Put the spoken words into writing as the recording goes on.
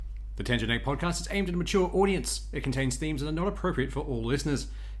The Tangent Egg podcast is aimed at a mature audience. It contains themes that are not appropriate for all listeners.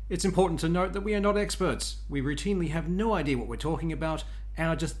 It's important to note that we are not experts. We routinely have no idea what we're talking about and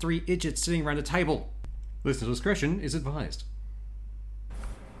are just three idiots sitting around a table. Listener discretion is advised.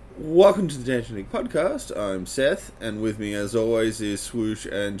 Welcome to the Tangent Egg podcast. I'm Seth, and with me as always is Swoosh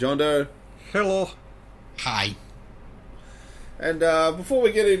and John Doe. Hello. Hi. And before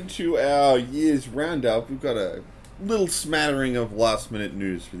we get into our year's roundup, we've got a little smattering of last minute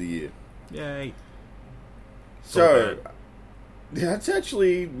news for the year. Yay. So, yeah, it's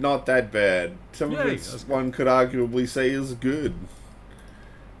actually not that bad. Some of it one could arguably say is good.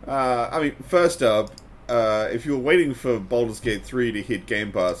 First up, if you're waiting for Baldur's Gate 3 to hit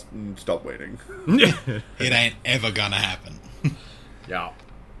Game Pass, stop waiting. It ain't ever gonna happen. Yeah.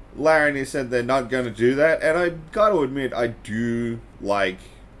 Larry said they're not going to do that, and I got to admit, I do like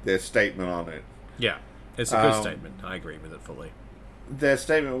their statement on it. Yeah, it's a good statement. I agree with it fully. Their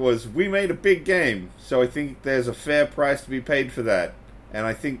statement was, we made a big game, so I think there's a fair price to be paid for that, and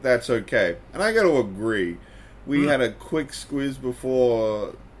I think that's okay. And I got to agree. We had a quick squiz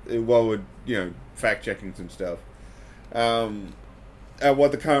before, while we're, fact-checking some stuff, at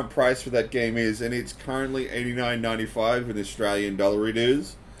what the current price for that game is, and it's currently $89.95 in Australian dollar it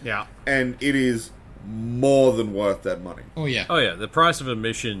is. Yeah. And it is more than worth that money. Oh, yeah. Oh, yeah. The price of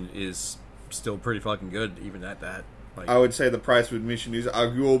admission is still pretty fucking good, even at that. Like, I would say the price of admission is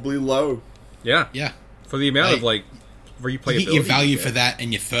arguably low. Yeah. Yeah. For the amount of, replayability. You get your value for that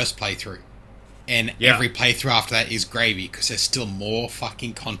in your first playthrough. And every playthrough after that is gravy, because there's still more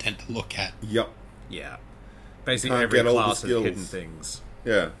fucking content to look at. Yep. Yeah. Basically every class has hidden things.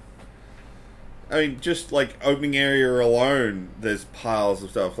 Yeah. I mean, just, opening area alone, there's piles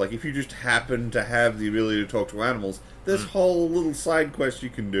of stuff. Like, if you just happen to have the ability to talk to animals, there's whole little side quests you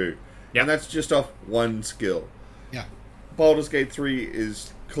can do. Yep. And that's just off one skill. Yeah. Baldur's Gate 3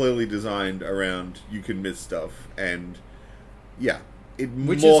 is clearly designed around you can miss stuff, and, it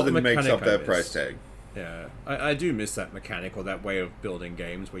more than makes up that price tag. Yeah. I do miss that mechanic, or that way of building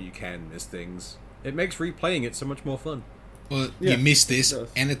games where you can miss things. It makes replaying it so much more fun. Well, you miss this,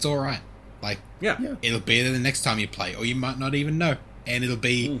 and it's alright. It'll be there the next time you play, or you might not even know. And it'll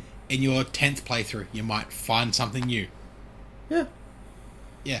be in your 10th playthrough. You might find something new. Yeah.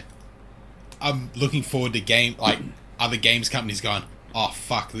 Yeah. I'm looking forward to other games companies going, oh,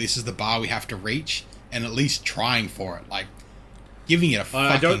 fuck, this is the bar we have to reach, and at least trying for it. Giving it a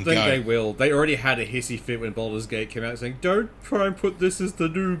fucking go. I don't think they will. They already had a hissy fit when Baldur's Gate came out saying, don't try and put this as the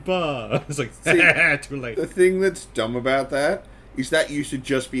new bar. It's like, too late. The thing that's dumb about that is that used to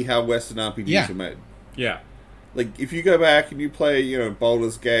just be how Western RPGs are made. Yeah. If you go back and you play,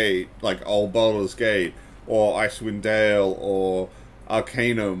 Baldur's Gate, old Baldur's Gate, or Icewind Dale, or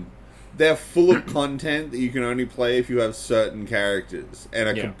Arcanum, they're full of content that you can only play if you have certain characters, and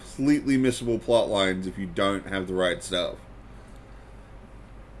are completely missable plot lines if you don't have the right stuff.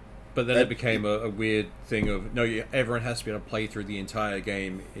 But then it became a weird thing of, everyone has to be able to play through the entire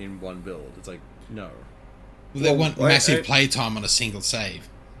game in one build. It's like, no. Well, they want massive playtime on a single save.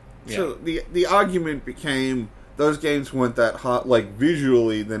 So the argument became those games weren't that hard.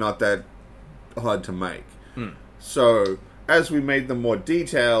 Visually, they're not that hard to make. So as we made them more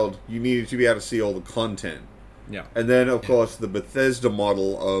detailed, you needed to be able to see all the content. Yeah. And then, of course, the Bethesda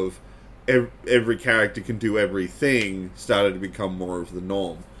model of every character can do everything started to become more of the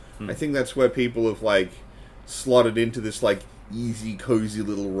norm. I think that's where people have slotted into this easy, cozy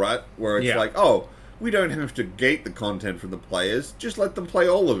little rut where it's we don't have to gate the content from the players, just let them play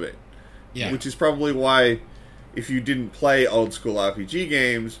all of it. Yeah. Which is probably why, if you didn't play old school RPG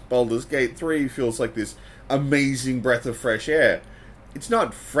games, Baldur's Gate 3 feels like this amazing breath of fresh air. It's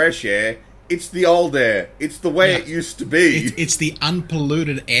not fresh air, it's the old air. It's the way it used to be. It's the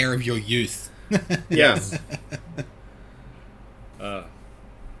unpolluted air of your youth. Yes.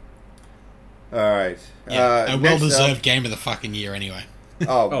 Alright. A well-deserved game of the fucking year, anyway.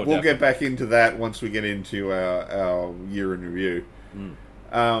 We'll get back into that once we get into our year in review.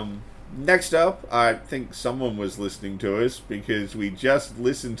 Next up, I think someone was listening to us because we just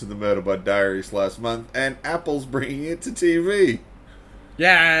listened to the Murderbot Diaries last month, and Apple's bringing it to TV.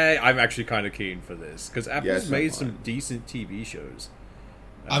 Yeah, I'm actually kind of keen for this because Apple's made some decent TV shows.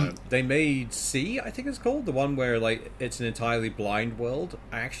 They made C, I think it's called, the one where it's an entirely blind world.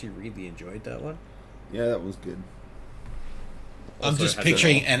 I actually really enjoyed that one. Yeah, that was good. I'm just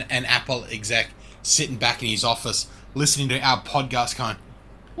picturing an Apple exec sitting back in his office, listening to our podcast going,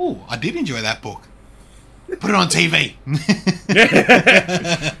 oh, I did enjoy that book. Put it on TV.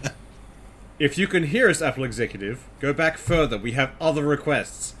 If you can hear us, Apple executive, go back further. We have other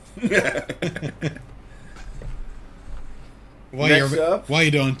requests. Next up, while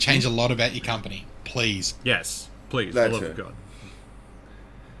you're doing, change a lot about your company, please. Yes, please. That's I love it.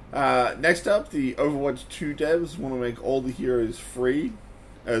 God. Next up, the Overwatch 2 devs want to make all the heroes free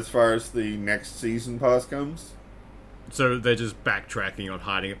as far as the next season pass comes. So they're just backtracking on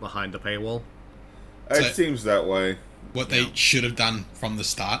hiding it behind the paywall? It seems that way. What they should have done from the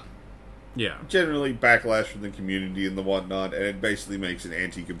start. Yeah. Generally, backlash from the community and the whatnot, and it basically makes an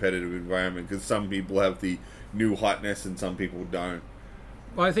anti-competitive environment because some people have the new hotness and some people don't.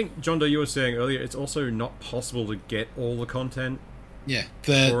 Well, I think, John Doe, you were saying earlier, it's also not possible to get all the content. Yeah,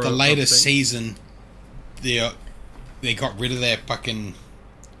 the Or latest something. season, they got rid of their fucking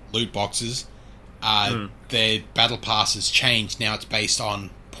loot boxes. Their battle passes changed. Now it's based on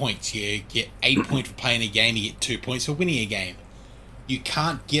points. You get 8 points for playing a game. You get 2 points for winning a game. You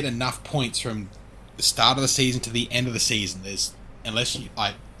can't get enough points from the start of the season to the end of the season. Unless you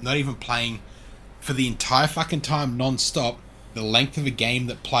not even playing for the entire fucking time non-stop, the length of a game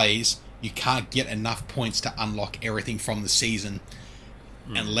that plays, you can't get enough points to unlock everything from the season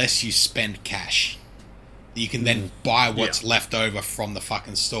unless you spend cash. You can then buy what's left over from the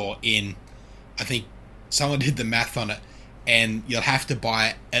fucking store in, I think someone did the math on it, and you'll have to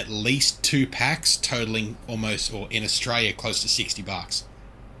buy at least 2 packs totaling almost, or in Australia, close to $60.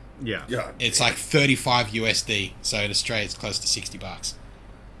 Yeah. Yeah, It's like 35 USD, so in Australia it's close to $60.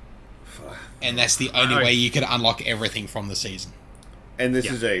 And that's the only way you could unlock everything from the season. and this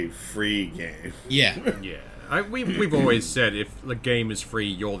is a free game. Yeah. Yeah. We've always said if the game is free,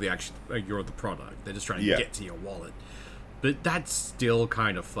 you're the product. They're just trying to get to your wallet. But that's still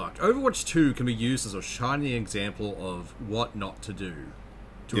kind of fucked. Overwatch 2 can be used as a shining example of what not to do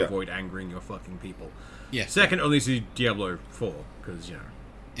to avoid angering your fucking people. Yeah. Second only to Diablo 4, because,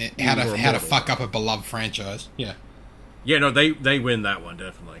 How to immortal. fuck up a beloved franchise. Yeah. Yeah, no, they win that one,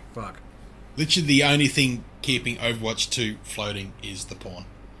 definitely. Fuck. Literally the only thing keeping Overwatch 2 floating is the porn.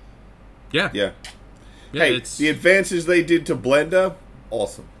 Yeah. Yeah. Yeah, Hey, it's... the advances they did to Blender,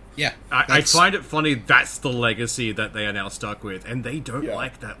 awesome. Yeah. I find it funny that's the legacy that they are now stuck with, and they don't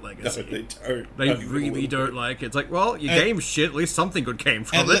like that No, legacy. they don't. They Not even a really little don't bit. like it. It's like, well, your game's shit, at least something good came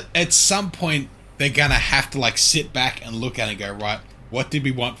from it. At some point, they're going to have to sit back and look at it and go, right, what did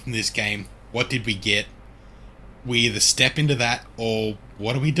we want from this game? What did we get? We either step into that, or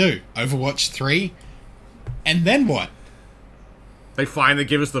what do? Overwatch 3? And then what? They finally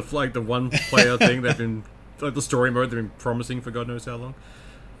give us the one player thing they've been, like the story mode they've been promising for God knows how long.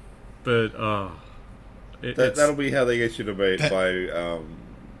 But That'll be how they get you to bait by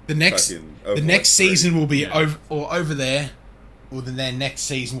the next fucking the Overwatch next 3. season will be over there, or then their next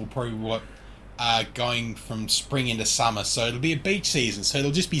season will probably be going from spring into summer. So it'll be a beach season. So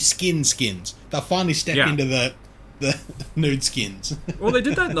it'll just be skins. They'll finally step into the nude skins. Well, they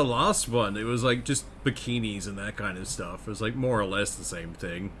did that in the last one. It was like just bikinis and that kind of stuff. It was like more or less the same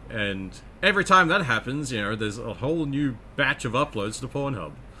thing. And every time that happens, there's a whole new batch of uploads to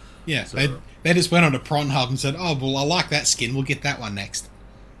Pornhub. Yeah, So- they just went on to Pornhub and said, "Oh, well, I like that skin. We'll get that one next."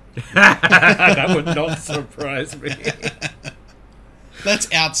 That would not surprise me. Let's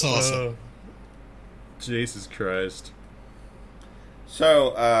outsource it. Jesus Christ.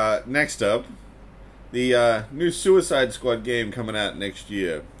 So, next up, the new Suicide Squad game coming out next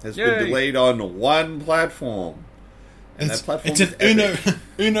year has been Yay. delayed on one platform. And that platform It's is an Epic.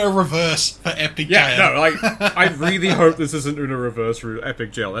 Uno reverse for Epic Yeah, Jail. no, I really hope this isn't Una Reverse for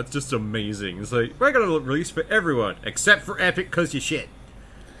Epic Jail. That's just amazing. It's like, we're going to release for everyone, except for Epic, because you're shit.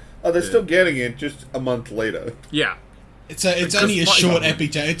 Oh, they're still getting it just a month later. Yeah. It's Because only a my- short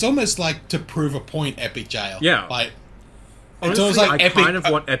Epic Jail. It's almost like to prove a point Epic Jail. Yeah. Like, Honestly, it's almost like I Epic. kind of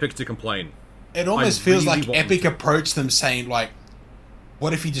want Epic to complain. It almost I feels really like want Epic them approached them saying, like,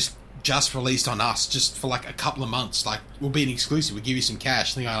 what if you just released on us just for like a couple of months? Like, we'll be an exclusive. We'll give you some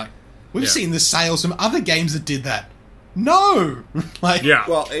cash. And they're like, we've Yeah. seen the sales from other games that did that. No! Like, Yeah.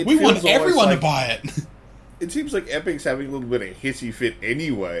 Well, it we want feels almost everyone to like- buy it. It seems like Epic's having a little bit of hissy fit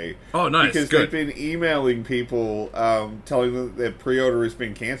anyway. Oh, nice. Because Good. they've been emailing people telling them that their pre-order has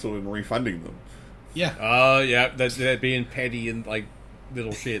been cancelled and refunding them. Yeah. Yeah, they're being petty and, like,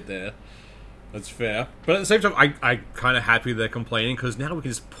 little shit there. That's fair. But at the same time, I'm kind of happy they're complaining, because now we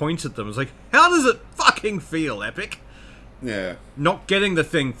can just point at them. It's like, how does it fucking feel, Epic? Yeah. Not getting the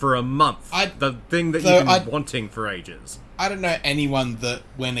thing for a month. The thing that though you've been wanting for ages. I don't know anyone that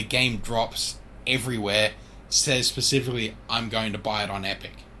when a game drops everywhere says specifically, I'm going to buy it on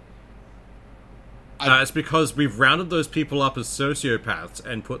Epic. It's because we've rounded those people up as sociopaths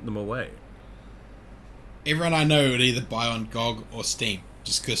and put them away. Everyone I know would either buy on GOG or Steam,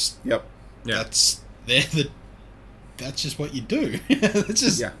 just because Yep. Yeah. that's just what you do. That's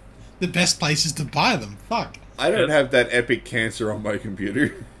just Yeah. the best places to buy them. Fuck. I don't have that epic cancer on my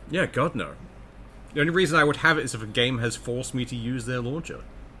computer. Yeah, God no. The only reason I would have it is if a game has forced me to use their launcher.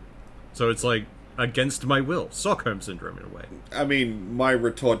 So it's like against my will. Stockholm syndrome in a way. I mean, my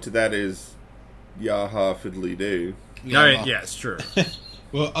retort to that is, yaha fiddly do. Yeah, it's true.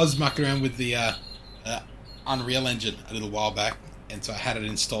 Well, I was mucking around with the Unreal Engine a little while back, and so I had it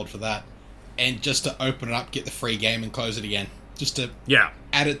installed for that. And just to open it up, get the free game, and close it again. Just to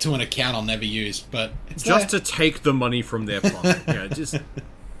add it to an account I'll never use. But it's just to take the money from their pocket. Just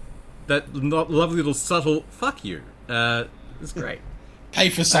that lovely little subtle fuck you. It's great. Pay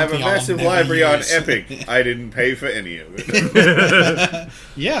for I have something a massive I'll never library on use. Epic. I didn't pay for any of it.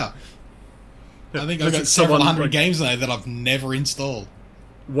 Yeah. I think I've got several hundred games now that I've never installed.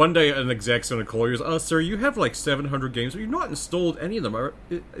 One day an exec's going to call you and say, "Oh, sir, you have like 700 games, but you've not installed any of them.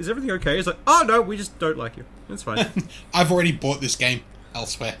 Is everything okay?" It's like, "Oh, no, we just don't like you. It's fine." I've already bought this game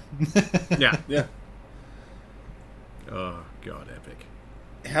elsewhere. Yeah. Oh, God, Epic.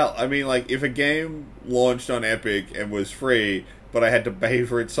 Hell, I mean, like, if a game launched on Epic and was free, but I had to pay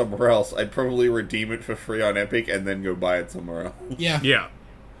for it somewhere else, I'd probably redeem it for free on Epic and then go buy it somewhere else. Yeah.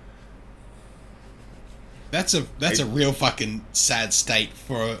 That's a real fucking sad state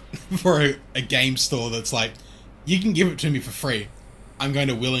for a game store that's like, you can give it to me for free. I'm going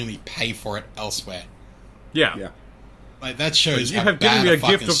to willingly pay for it elsewhere. Yeah. Like, that shows you how have bad given me a a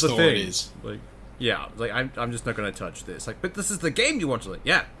fucking gift of the store thing. it is. Like, I'm just not going to touch this. Like, but this is the game you want to. Like,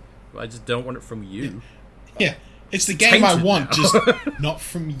 yeah, I just don't want it from you. Yeah, it's the game I Tainted want, now. just not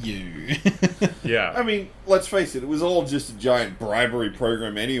from you. Yeah. I mean, let's face it was all just a giant bribery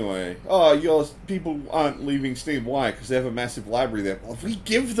program anyway. Oh, your people aren't leaving Steam. Why? Because they have a massive library there. Well, if we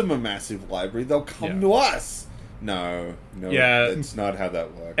give them a massive library, they'll come to us. No, that's not how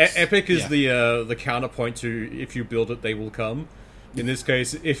that works. Epic is the counterpoint to if you build it, they will come. In this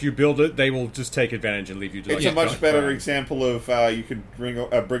case, if you build it, they will just take advantage and leave you to It's a much better example of you can bring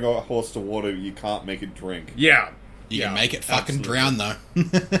a horse to water, you can't make it drink. Yeah. You can make it fucking drown, though.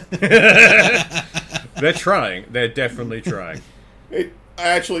 They're trying. They're definitely trying.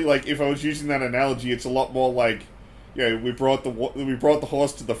 Actually, like, if I was using that analogy, it's a lot more like, we brought the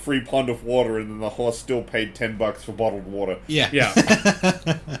horse to the free pond of water, and then the horse still paid $10 for bottled water. Yeah.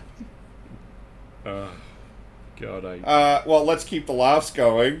 God, well, let's keep the laughs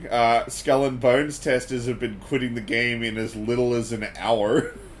going. Skull and Bones testers have been quitting the game in as little as an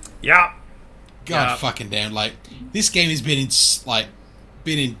hour. Yeah. God fucking damn! Like, this game has been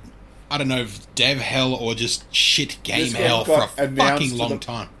in I don't know if dev hell or just shit game hell for a fucking long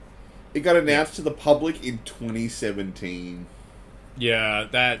time. It got announced to the public in 2017. Yeah,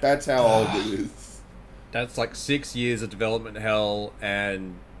 that's how old it is. That's like 6 years of development hell,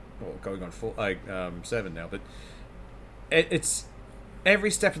 and going on 7 now. But it's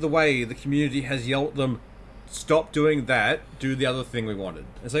every step of the way the community has yelled at them, stop doing that, do the other thing we wanted.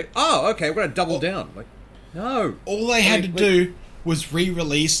 It's like, oh, okay, we're gonna double down. Like, no. All they had to do was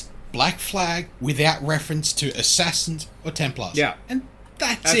re-release Black Flag without reference to Assassins or Templars. Yeah. And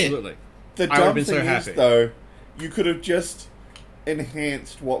that's Absolutely. The dumb thing is, though, you could have just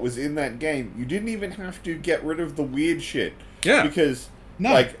enhanced what was in that game. You didn't even have to get rid of the weird shit. Yeah. Because,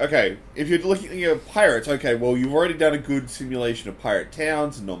 okay, if you're looking at pirates, okay, well, you've already done a good simulation of pirate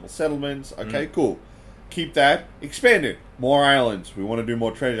towns and normal settlements. Okay, cool. Keep that. Expand it. More islands. We want to do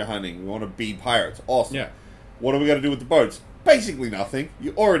more treasure hunting. We want to be pirates. Awesome. Yeah. What are we going to do with the boats? Basically nothing.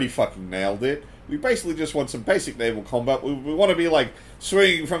 You already fucking nailed it. We basically just want some basic naval combat. We want to be like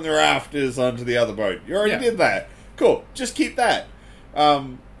swinging from the rafters onto the other boat. You already did that. Cool. Just keep that.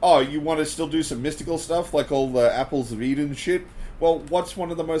 You want to still do some mystical stuff like all the Apples of Eden shit? Well, what's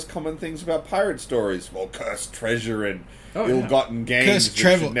one of the most common things about pirate stories? Well, cursed treasure and ill-gotten gains that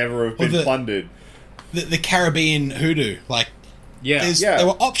should never have been plundered. The Caribbean hoodoo. Like, there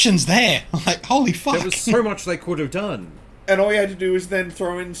were options there. Like, holy fuck. There was so much they could have done. And all you had to do is then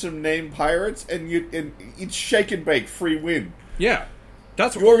throw in some named pirates, and it's shake and bake, free win. Yeah.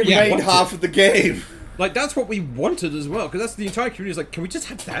 That's what you already made half of the game. Like, that's what we wanted as well, because that's the entire community is like, can we just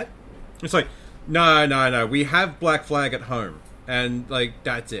have that? It's like, no, we have Black Flag at home, and, like,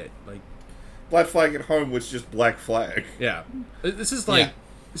 that's it. Like, Black Flag at home was just Black Flag. Yeah. This is like,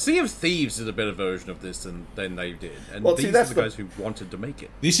 Sea of Thieves is a better version of this than they did, and these are the guys who wanted to make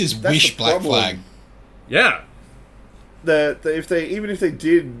it. This is Wish Black Flag. Yeah. If they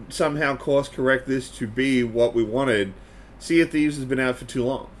did somehow course correct this to be what we wanted, Sea of Thieves has been out for too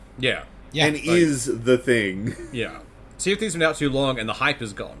long. Yeah. And is the thing. Yeah. Sea of Thieves has been out too long and the hype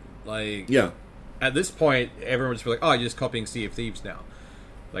is gone. Like, at this point, everyone's like, oh, you're just copying Sea of Thieves now.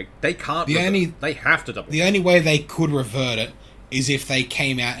 Like, they can't. They have to double. The only way they could revert it is if they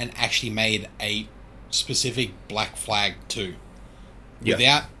came out and actually made a specific Black Flag 2. Yeah.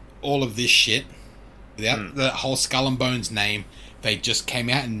 Without all of this shit, without the whole Skull and Bones name, they just came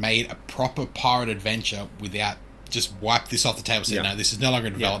out and made a proper pirate adventure without just wipe this off the table and say, no, this is no longer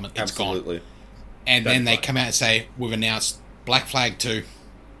in development, it's absolutely. gone. And then they come out and say, we've announced Black Flag 2,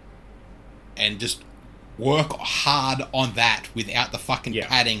 and just work hard on that without the fucking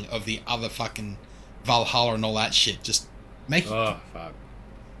padding of the other fucking Valhalla and all that shit. Just make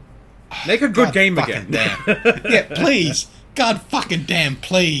make a good game again. Yeah, please. God fucking damn,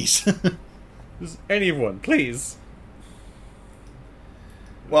 please. Just anyone, please.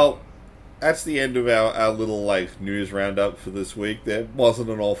 Well, that's the end of our little news roundup for this week. There wasn't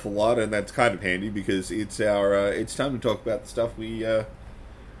an awful lot, and that's kind of handy because it's it's time to talk about the stuff we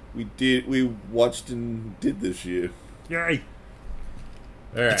watched and did this year. Yay!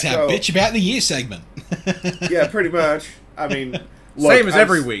 It's our bitch about the year segment. Yeah, pretty much. I mean, look, same as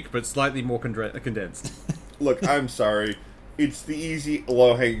every week, but slightly more condensed. Look, I'm sorry. It's the easy,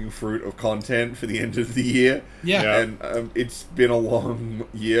 low-hanging fruit of content for the end of the year. Yeah. And it's been a long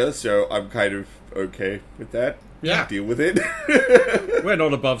year, so I'm kind of okay with that. Yeah. Deal with it. We're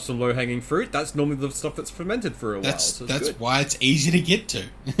not above some low-hanging fruit. That's normally the stuff that's fermented for a while. That's good. why it's easy to get to.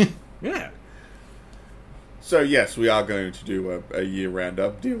 Yeah. So, yes, we are going to do a year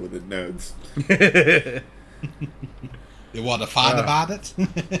roundup. Deal with it, nerds. You want to fight about it?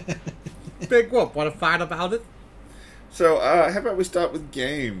 Big whoop. Want to fight about it? So, how about we start with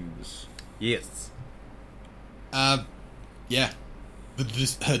games? Yes. Yeah.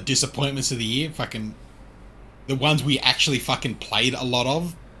 The disappointments of the year, fucking... The ones we actually fucking played a lot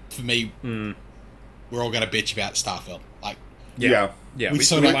of, for me, we're all going to bitch about Starfield. Yeah. We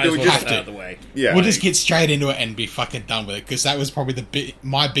sort of might as well have get to. out of the way. Yeah. We'll just get straight into it and be fucking done with it, because that was probably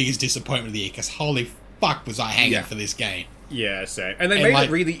my biggest disappointment of the year, because holy fuck was I hanging for this game. Yeah, same. And they made it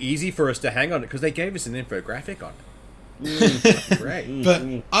really easy for us to hang on it, because they gave us an infographic on it. Great.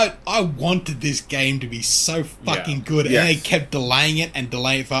 But I wanted this game to be so fucking good, and they kept delaying it and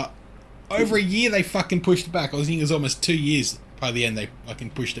delaying it for over a year. They fucking pushed it back. I was thinking it was almost 2 years by the end. They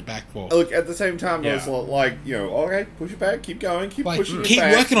fucking pushed it back for. Look, at the same time, I was okay, push it back, keep going, keep pushing it keep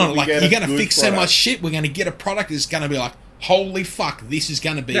back. working on it. You're going to fix so product. much shit. We're going to get a product that's going to be like, holy fuck, this is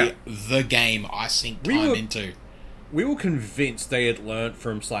going to be the game I sink time into. We were convinced they had learnt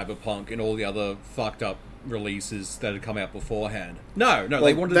from Cyberpunk and all the other fucked up releases that had come out beforehand. No,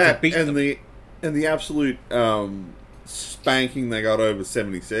 they wanted to beat them. And the absolute spanking they got over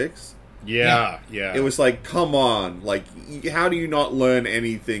 76. Yeah. It was like, come on. Like, how do you not learn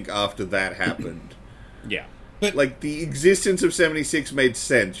anything after that happened? Yeah. But, the existence of 76 made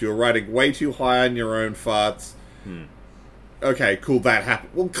sense. You were riding way too high on your own farts. Okay, cool, that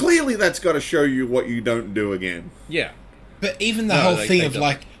happened. Well, clearly that's got to show you what you don't do again. Yeah. But even the whole thing of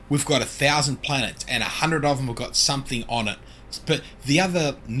we've got 1,000 planets and 100 of them have got something on it. But the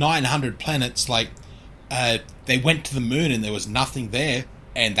other 900 planets, they went to the moon and there was nothing there,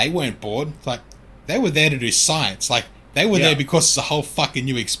 and they weren't bored. They were there to do science. They were there because it's a whole fucking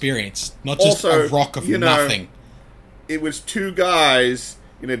new experience, not just a rock of nothing. It was two guys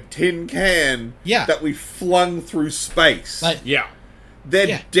in a tin can that we flung through space.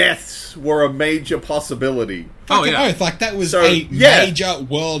 Their deaths were a major possibility. Fucking oath, that was a major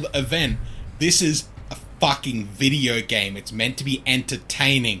world event. This is a fucking video game. It's meant to be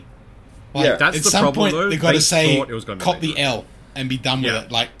entertaining. That's at the some problem, point, though. they've got to say, it was cop the L and be done with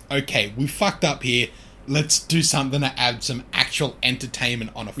it. Okay, we fucked up here. Let's do something to add some actual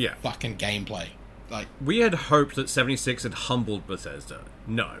entertainment on a fucking gameplay. We had hoped that 76 had humbled Bethesda.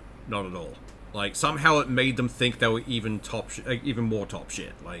 No, not at all. Somehow it made them think they were even even more top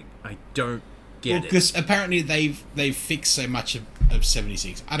shit. I don't get it. Because apparently they've fixed so much of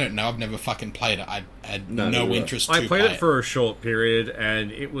 76. I don't know. I've never fucking played it. I had no interest to play it. I played it for a short period,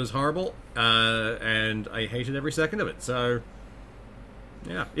 and it was horrible. And I hated every second of it. So,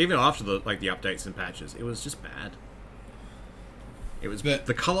 yeah. Even after the updates and patches, it was just bad. It was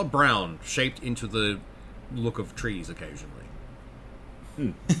the color brown shaped into the look of trees occasionally.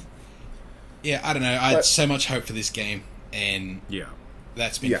 Yeah, I don't know. I had so much hope for this game, and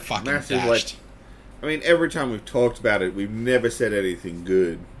that's been fucking dashed. Every time we've talked about it, we've never said anything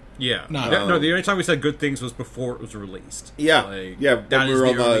good. Yeah. No, the only time we said good things was before it was released. Yeah. That is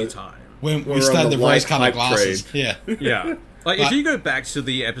the only time. When we started the rose-colored glasses. Trade. Yeah. If you go back to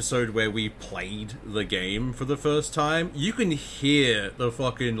the episode where we played the game for the first time, you can hear the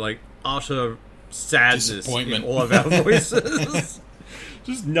fucking, utter sadness in all of our voices.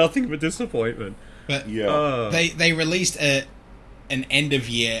 Just nothing but disappointment. But they released an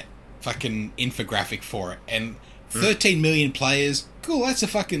end-of-year fucking infographic for it, and 13 million players. Cool, that's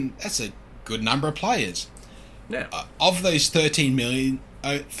a good number of players. Yeah. Of those 13 million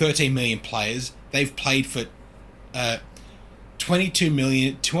players, they've played for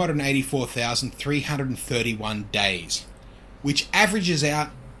 22,284,331 days, which averages out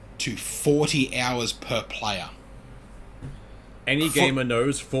to 40 hours per player. Any gamer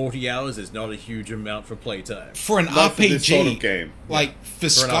knows 40 hours is not a huge amount for playtime. For an Not RPG, for this sort of game. like for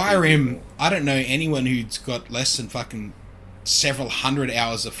For an Skyrim, RPG. I don't know anyone who's got less than fucking several hundred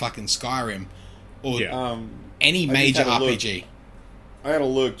hours of fucking Skyrim or Yeah. any I major just had a look. RPG. I had a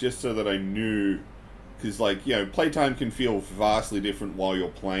look just so that I knew, because playtime can feel vastly different while you're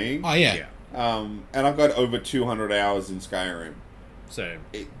playing. Oh yeah. And I've got over 200 hours in Skyrim. Same.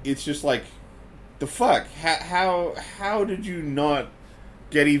 It's just like, the fuck? How did you not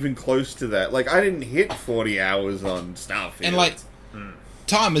get even close to that? Like, I didn't hit 40 hours on Starfield. And like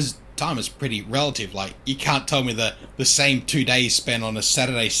time is pretty relative. Like you can't tell me the same 2 days spent on a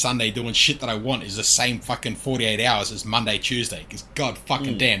Saturday, Sunday doing shit that I want is the same fucking 48 hours as Monday, Tuesday. Because God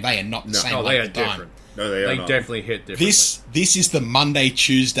fucking damn, they are not the same No, they are length of time. different. No, they are They not. definitely hit differently. This is the Monday,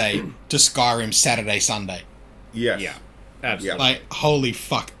 Tuesday to Skyrim Saturday, Sunday. Yes. Yeah. Absolutely. Like, holy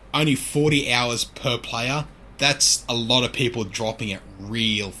fuck. Only 40 hours per player? That's a lot of people dropping it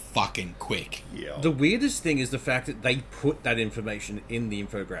real fucking quick. Yeah. The weirdest thing is the fact that they put that information in the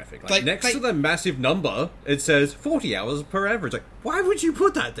infographic. Like, next they- to the massive number, it says 40 hours per average. Like, why would you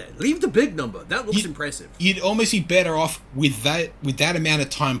put that there? Leave the big number. That looks impressive. You'd almost be better off with that amount of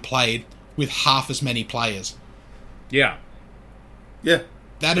time played with half as many players. Yeah. Yeah.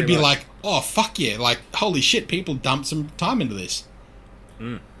 That'd Pretty be much. like, oh, fuck yeah. Like, holy shit, people dumped some time into this.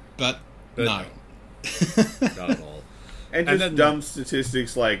 But no. Not at all. And And just then- dumb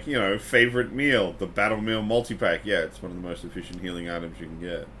statistics like, favorite meal, the Battle Meal multi-pack. Yeah, it's one of the most efficient healing items you can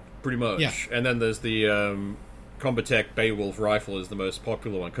get. Pretty much. Yeah. And then there's the Combatech Beowulf rifle is the most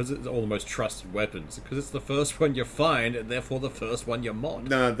popular one because it's all the most trusted weapons. Because it's the first one you find and therefore the first one you mod.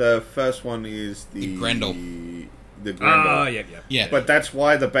 No, the first one is The Grendel. The Grendel. Ah, yeah. Yeah. But that's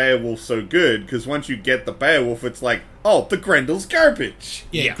why the Beowulf's so good, because once you get the Beowulf, it's like, oh, the Grendel's garbage.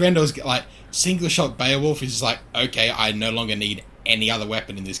 Yeah, Yeah. Grendel's like, single shot Beowulf is like, okay, I no longer need any other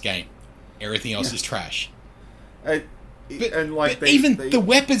weapon in this game. Everything else is trash. And like But even the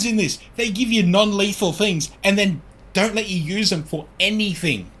weapons in this, they give you non-lethal things and then don't let you use them for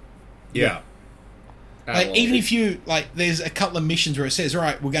anything. Yeah. Like, even if you, like, there's a couple of missions where it says, all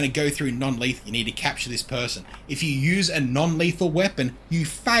right, we're going to go through non-lethal, you need to capture this person. If you use a non-lethal weapon, you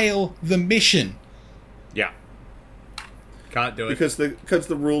fail the mission. Yeah. Can't do it. because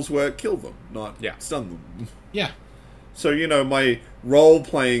the rules were kill them, not Yeah. stun them. Yeah. So my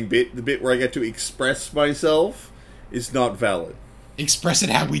role-playing bit, the bit where I get to express myself, is not valid. Express it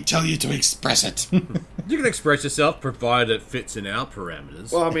how we tell you to express it. You can express yourself provided it fits in our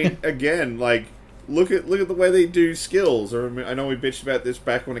parameters. Well, I mean, again, like, look at the way they do skills. I know we bitched about this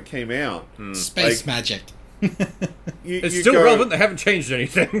back when it came out. Space Like- magic. it's you still go- relevant. They haven't changed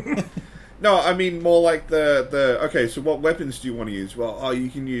anything. No, I mean more like the okay. So what weapons do you want to use? Well, you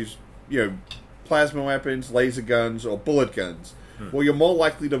can use plasma weapons, laser guns, or bullet guns. Well, you're more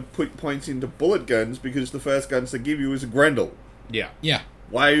likely to put points into bullet guns because the first guns they give you is a Grendel. yeah. Yeah.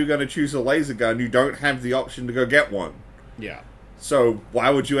 Why are you going to choose a laser gun? You don't have the option to go get one. Yeah. So why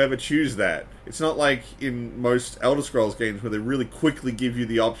would you ever choose that? It's not like in most Elder Scrolls games where they really quickly give you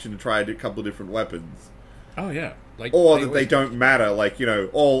the option to try a couple of different weapons. Oh, yeah. Like, Or that they always- don't matter, like,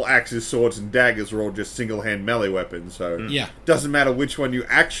 all axes, swords, and daggers are all just single-hand melee weapons, so Yeah. doesn't matter which one you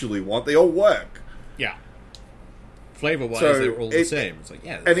actually want, they all work. Yeah. Flavor-wise, So, they were all the same. It's like,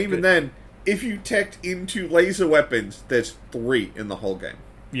 yeah. And even then, if you teched into laser weapons, there's 3 in the whole game.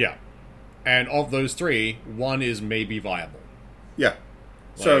 Yeah. And of those 3, one is maybe viable. Yeah.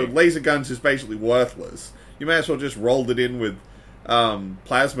 So Like- laser guns is basically worthless. You may as well just rolled it in with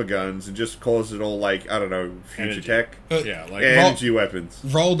plasma guns and just caused it all, like, I don't know, future Energy. tech. Yeah, like... Energy weapons.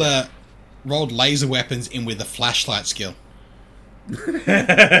 Rolled laser weapons in with a flashlight skill.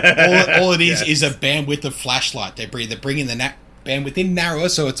 all it is a bandwidth of flashlight. They bring in the bandwidth in narrower,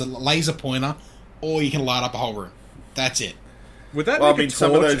 so it's a laser pointer, or you can light up a whole room. That's it. Would that Well, make I mean, a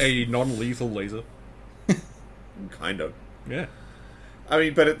some of torch those- a non-lethal laser? Kind of. Yeah. I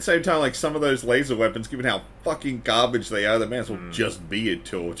mean, but at the same time, like, some of those laser weapons, given how fucking garbage they are, they may as well just be a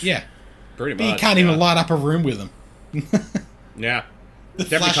torch. Yeah, Pretty but much. you can't yeah. even light up a room with them. Yeah. The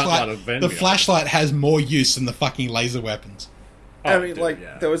Definitely can't light a flashlight, van the up. flashlight has more use than the fucking laser weapons. I Oh, mean, dude, like,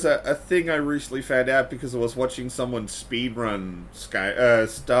 yeah. there was a thing I recently found out because I was watching someone speedrun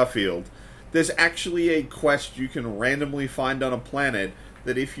Starfield. There's actually a quest you can randomly find on a planet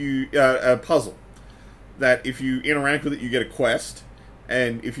that if you... a puzzle. That if you interact with it, you get a quest.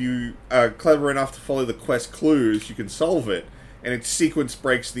 and if you are clever enough to follow the quest clues, you can solve it, and it sequence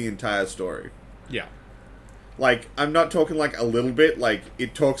breaks the entire story. Yeah. Like, I'm not talking like a little bit, like,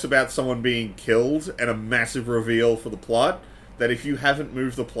 it talks about someone being killed and a massive reveal for the plot, that if you haven't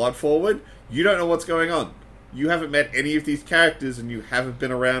moved the plot forward, you don't know what's going on. You haven't met any of these characters, and you haven't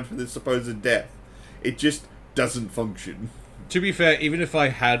been around for this supposed death. It just doesn't function. To be fair, even if I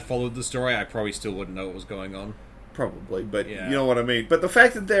had followed the story, I probably still wouldn't know what was going on. Probably, but Yeah. you know what I mean. But the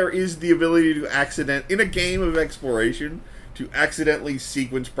fact that there is the ability to in a game of exploration, to accidentally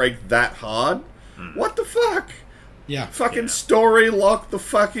sequence break that hard, what the fuck? Yeah. Fucking story lock the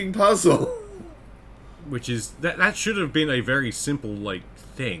fucking puzzle. Which is... That should have been a very simple, like,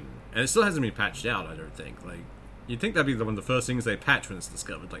 thing. And it still hasn't been patched out, I don't think. Like, you'd think that'd be one of the first things they patch when it's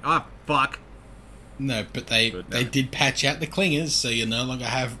discovered. Like, fuck. No, but they did patch out the clingers, so you no longer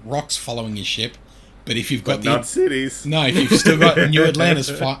have rocks following your ship. But if you've got But not cities. No, if you've still got New Atlantis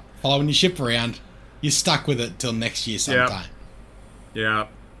following your ship around, you're stuck with it till next year sometime. Yeah.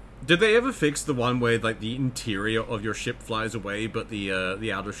 Did they ever fix the one where, like, the interior of your ship flies away, but the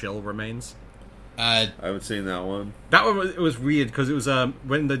outer shell remains? I haven't seen that one. That one, it was weird, because it was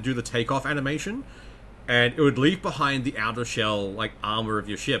when they do the takeoff animation, and it would leave behind the outer shell, like, armor of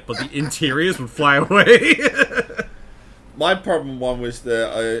your ship, but the interiors would fly away. My problem one was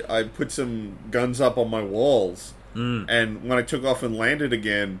that I put some guns up on my walls, and when I took off and landed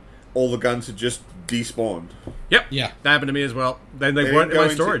again, all the guns had just despawned. Yep. Yeah. That happened to me as well. Then they They weren't in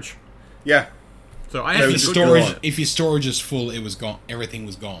didn't my go storage. Yeah. So I They had were to just storage. gone. If your storage is full, it was gone. Everything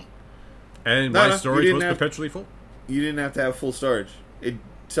was gone. And No, my no, storage you was didn't have- perpetually full. You didn't have to have full storage.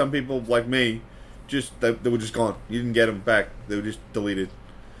 Some people, like me, they were just gone. You didn't get them back. They were just deleted.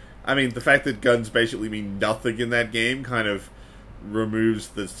 I mean, the fact that guns basically mean nothing in that game kind of removes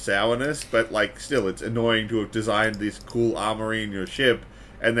the sourness, but, like, still, it's annoying to have designed this cool armory in your ship,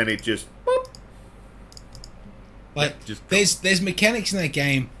 and then it just... boop. Like, just there's mechanics in that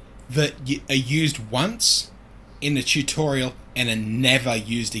game that are used once in the tutorial and are never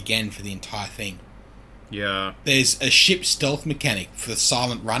used again for the entire thing. Yeah. There's a ship stealth mechanic for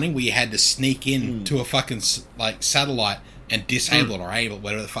silent running where you had to sneak in to a fucking like satellite and disable it or able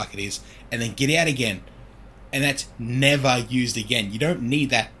whatever the fuck it is, and then get out again. And that's never used again. You don't need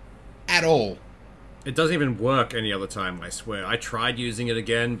that at all. It doesn't even work any other time, I swear. I tried using it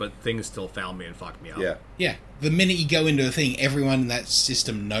again, but things still found me and fucked me up. Yeah. Yeah, the minute you go into a thing, everyone in that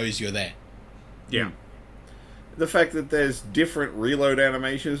system knows you're there. Yeah. The fact that there's different reload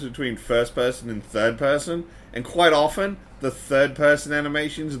animations between first person and third person, and quite often, the third person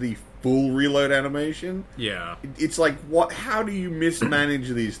animation is the full reload animation. Yeah. It's like, what? How do you mismanage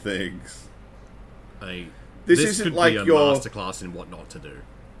these things? This This isn't could like be a your... masterclass in what not to do.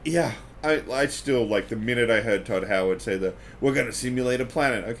 Yeah, I still, like, the minute I heard Todd Howard say that, we're going to simulate a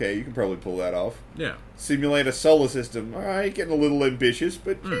planet. Okay, you can probably pull that off. Yeah. Simulate a solar system. Alright, getting a little ambitious,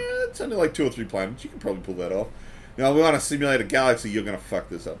 but yeah, it's only like 2 or 3 planets. You can probably pull that off. Now, we want to simulate a galaxy, you're going to fuck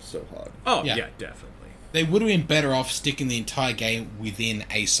this up so hard. Oh, Yeah. yeah, definitely. They would have been better off sticking the entire game within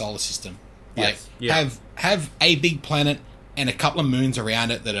a solar system. Like, Yes. Yeah. have a big planet and a couple of moons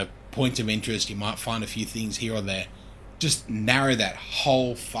around it that are points of interest. You might find a few things here or there. Just narrow that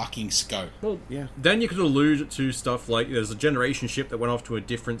whole fucking scope. Well, Yeah. then you could allude to stuff like there's a generation ship that went off to a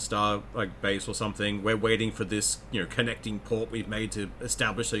different star like base or something. We're waiting for this, connecting port we've made to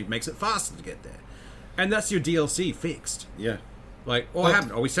establish so it makes it faster to get there. And that's your DLC fixed. Yeah. Like, what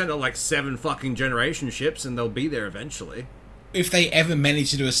happened? Oh, we sent out like 7 fucking generation ships and they'll be there eventually. If they ever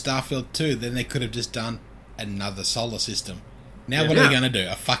managed to do a Starfield 2, then they could have just done another solar system. Now what are they Yeah. going to do?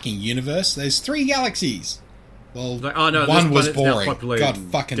 A fucking universe? There's 3 galaxies. Well, Like, oh no, one this was planet's now boring. populated. God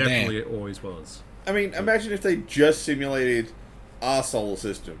fucking Definitely damn. it always was. I mean, imagine if they just simulated our solar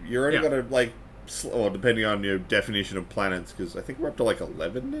system. You're only Yeah. going to, like, well, depending on your definition of planets, because I think we're up to, like,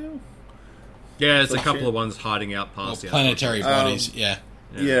 11 now? Yeah, there's a Like couple shit. of ones hiding out Well, past the planetary bodies, yeah.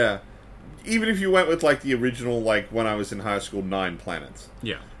 Yeah. Even if you went with, like, the original, like, when I was in high school, 9 planets.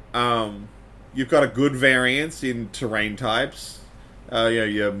 Yeah. You've got a good variance in terrain types.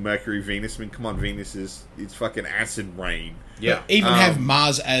 Your Mercury, Venus. I mean, come on, Venus it's fucking acid rain. Yeah. Even have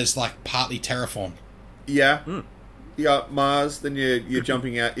Mars as, like, partly terraformed. Yeah. You got Mars, then you're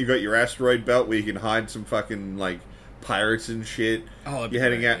jumping out. You got your asteroid belt where you can hide some fucking, like, pirates and shit. Oh, that'd be you're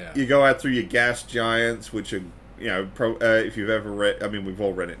heading great, out. yeah. You go out through your gas giants, which are, if you've ever read. I mean, we've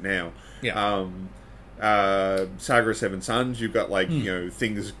all read it now. Yeah. Saga of Seven Suns. You've got like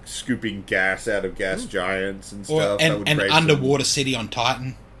things scooping gas out of gas giants and Or stuff. That would an create some- underwater city on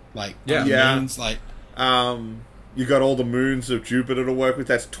Titan. Like, Yeah. on the Yeah. moons, like... You got all the moons of Jupiter to work with.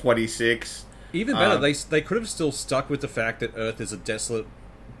 That's 26. Even better, they could have still stuck with the fact that Earth is a desolate,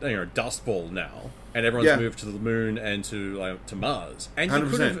 dust ball now, and everyone's moved to the moon and to Mars, and you 100%.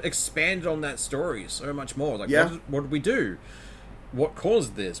 could have expanded on that story so much more. Like, what did we do? What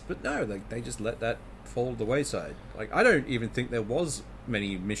caused this? But no, they just let that fall to the wayside. Like, I don't even think there was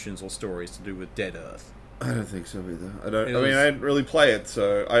many missions or stories to do with Dead Earth. I don't think so either. I didn't really play it,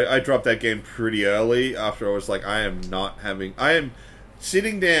 so I dropped that game pretty early after I was like, I am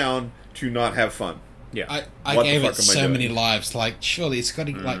sitting down to not have fun. Yeah. I gave it so many lives. Like, surely it's got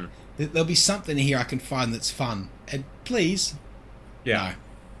to, like, there'll be something here I can find that's fun. And please. Yeah. No.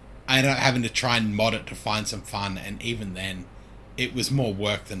 I ended up having to try and mod it to find some fun, and even then, it was more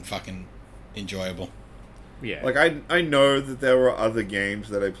work than fucking enjoyable. Yeah. Like, I know that there were other games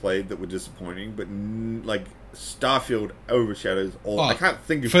that I played that were disappointing, but, like, Starfield overshadows all... I can't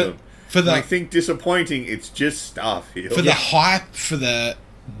think of them. When I think disappointing, it's just Starfield. For the hype, for the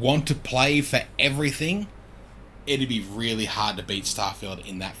want to play, for everything, it'd be really hard to beat Starfield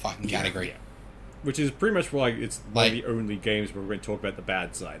in that fucking category. Yeah. Which is pretty much why it's one of the only games where we're going to talk about the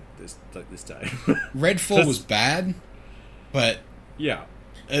bad side this time. Redfall was bad, but... Yeah.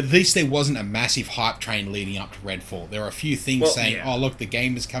 At least there wasn't a massive hype train leading up to Redfall. There were a few things saying, oh, look, the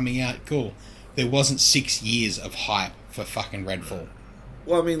game is coming out, cool. There wasn't 6 years of hype for fucking Redfall.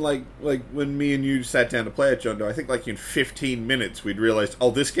 Well, I mean, like when me and you sat down to play it, John Doe, I think like in 15 minutes we'd realised,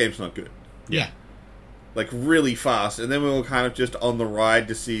 oh, this game's not good. Yeah. Like, really fast. And then we were kind of just on the ride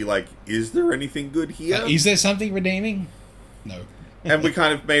to see, like, is there anything good here? Is there something redeeming? No. And we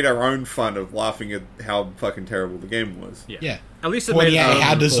kind of made our own fun of laughing at how fucking terrible the game was. Yeah. At least it pointing made out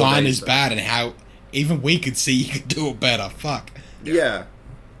how design is bad and how even we could see you could do it better. Fuck. Yeah.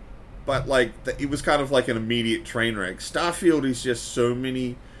 But, like, it was kind of like an immediate train wreck. Starfield is just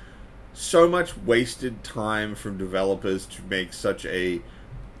so much wasted time from developers to make such a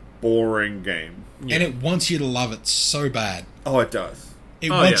boring game. Yeah. And it wants you to love it so bad. Oh, it does.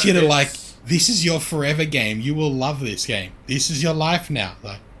 It wants you to, like, this is your forever game. You will love this game. This is your life now.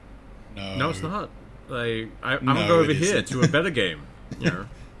 Like, no. No, it's not. Like, I'm going to go over here to a better game. You know?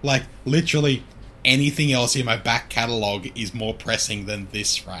 Like, literally anything else in my back catalogue is more pressing than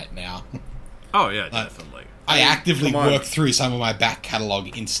this right now. Oh, yeah, definitely. I actively work through some of my back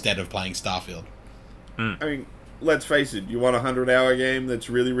catalogue instead of playing Starfield. I mean, let's face it, you want a 100-hour game that's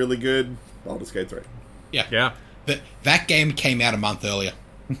really, really good? Baldur's Gate 3. Yeah. That game came out a month earlier.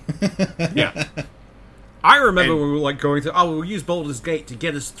 Yeah. I remember we were like going through, we'll use Baldur's Gate to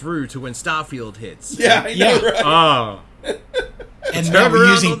get us through to when Starfield hits. Yeah, I know, right? Oh. And now we're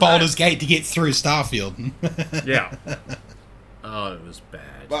using Baldur's Gate to get through Starfield. Yeah. Oh, it was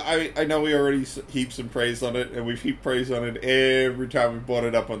bad. But I know we already heaped some praise on it, and we've heaped praise on it every time we brought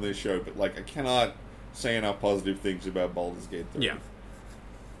it up on this show, but, like, I cannot say enough positive things about Baldur's Gate 3. Yeah.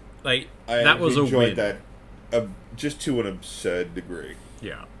 Like, that was a win. I enjoyed that just to an absurd degree.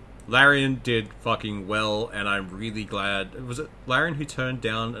 Yeah. Larian did fucking well, and I'm really glad. Was it Larian who turned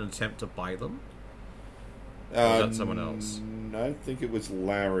down an attempt to buy them? Or was that someone else? I think it was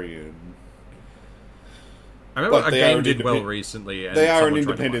Larian. I remember a game did well recently. And they are an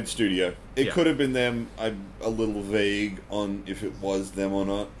independent studio. It could have been them. I'm a little vague on if it was them or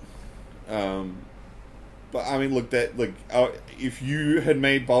not. But I mean, look, if you had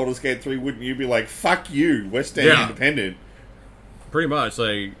made Baldur's Gate 3, wouldn't you be like, "Fuck you, we're staying independent"? Pretty much.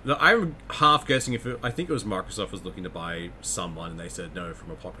 Like, I'm half guessing I think it was Microsoft was looking to buy someone, and they said no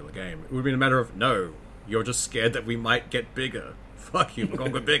from a popular game. It would have been a matter of no. You're just scared that we might get bigger. Fuck you, we're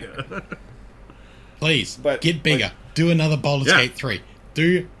gonna get bigger. Please, get bigger. Do another Baldur's Gate 3.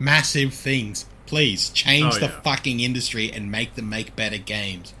 Do massive things. Please, change the fucking industry and make them make better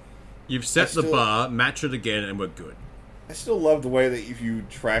games. You've set the bar, match it again, and we're good. I still love the way that if you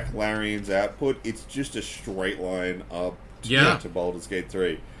track Larian's output, it's just a straight line up to Baldur's Gate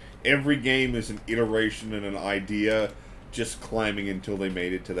 3. Every game is an iteration and an idea just climbing until they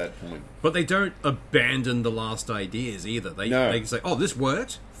made it to that point. But they don't abandon the last ideas either. They say, oh, this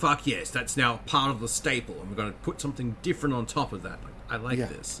worked? Fuck yes, that's now part of the staple, and we're going to put something different on top of that. Like, I like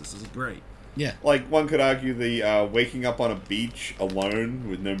this. This is great. Yeah. Like, one could argue the waking up on a beach alone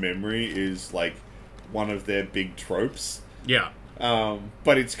with no memory is, like, one of their big tropes. Yeah.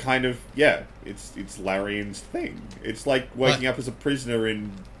 But it's kind of, it's Larian's thing. It's like waking up as a prisoner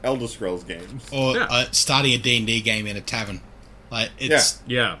in Elder Scrolls games. Or starting a D&D game in a tavern. Like, it's...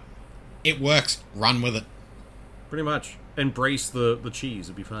 Yeah. It works. Run with it. Pretty much. Embrace the cheese.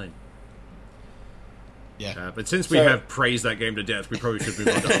 It'll be fine. Yeah. But since we have praised that game to death, we probably should move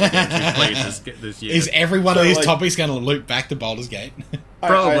on to other games we've played this year. Is every one of these topics going to loop back to Baldur's Gate?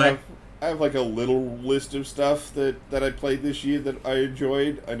 Probably. I have like a little list of stuff that I played this year that I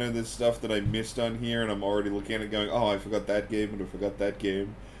enjoyed. I know there's stuff that I missed on here, and I'm already looking at it going, oh, I forgot that game, and I forgot that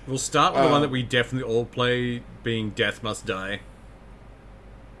game. We'll start with the one that we definitely all play, being Death Must Die.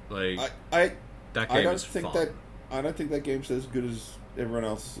 Like, that game is fun. I don't think that game's as good as everyone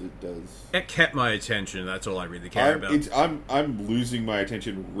else does. It kept my attention. That's all I really care about. I'm losing my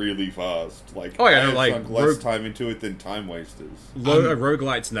attention really fast. Like, I have like sunk less time into it than Time Wasters.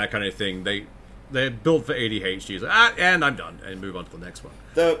 Roguelites and that kind of thing, they're built for ADHD. And I'm done, and move on to the next one.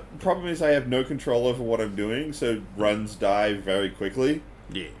 The problem is I have no control over what I'm doing, so runs die very quickly.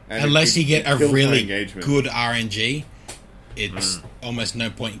 Yeah. And unless you get a really good RNG, it's almost no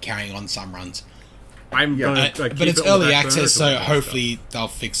point in carrying on some runs. I'm gonna, but it's early access, so hopefully they'll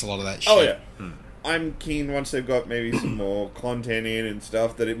fix a lot of that shit. Oh yeah, I'm keen once they've got maybe some more content in and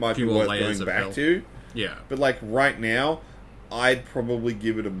stuff that it might be worth going back to. Yeah, but like right now, I'd probably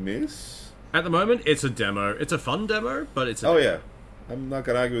give it a miss. At the moment, it's a demo. It's a fun demo, but it's yeah, I'm not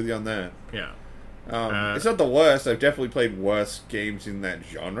gonna argue with you on that. Yeah. It's not the worst. I've definitely played worse games in that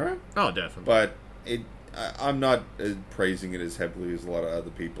genre. Oh, definitely. But I'm not praising it as heavily as a lot of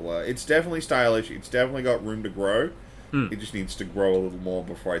other people are. It's definitely stylish. It's definitely got room to grow. It just needs to grow a little more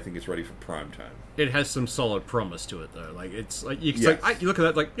before I think it's ready for prime time. It has some solid promise to it, though. Like it's like you look at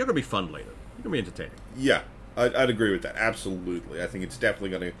that, like you're gonna be fun later. You're gonna be entertaining. Yeah, I'd agree with that. Absolutely, I think it's definitely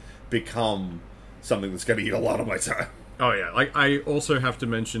going to become something that's going to eat a lot of my time. Oh yeah, like I also have to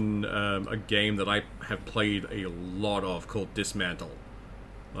mention a game that I have played a lot of called Dismantle.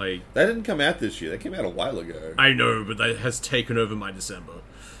 Like that didn't come out this year. That came out a while ago. I know, but that has taken over my December.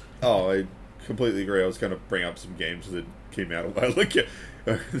 Oh, I completely agree. I was going to bring up some games that came out a while ago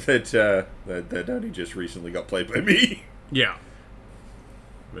that only just recently got played by me. Yeah.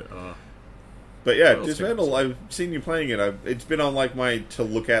 But yeah, Dismantle, I've seen you playing it. It's been on like my to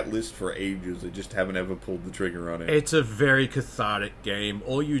look at list for ages. I just haven't ever pulled the trigger on it. It's a very cathartic game.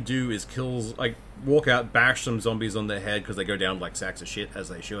 All you do is walk out, bash some zombies on their head because they go down like sacks of shit, as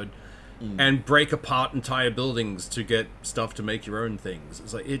they should, and break apart entire buildings to get stuff to make your own things.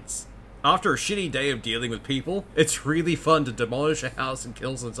 It's like, after a shitty day of dealing with people, it's really fun to demolish a house and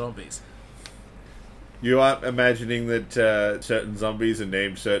kill some zombies. You aren't imagining that certain zombies are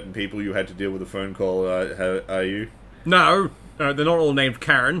named certain people you had to deal with a phone call, are you? No, they're not all named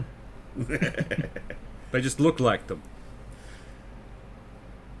Karen. They just look like them.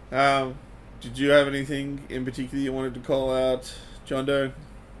 Did you have anything in particular you wanted to call out, John Doe?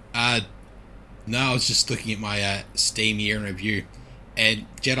 No, I was just looking at my Steam year in review, and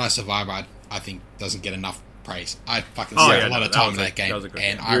Jedi Survivor, I think, doesn't get enough praise. I fucking spent a lot of time in that game,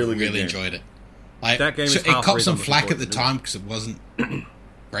 and I really enjoyed it. Like, that game it copped some flack at the time because it wasn't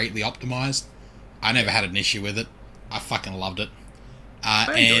greatly optimized. I never had an issue with it. I fucking loved it.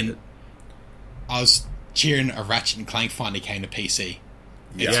 And I was cheering a Ratchet and Clank finally came to PC.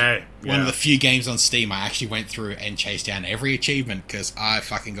 Yeah. One of the few games on Steam I actually went through and chased down every achievement because I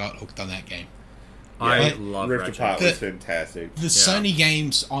fucking got hooked on that game. I love Rift Ratchet. Apart was fantastic. The Sony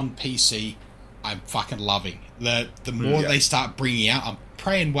games on PC, I'm fucking loving. The more they start bringing out, I'm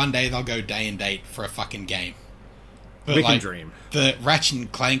praying one day they'll go day and date for a fucking game. But we can dream. The Ratchet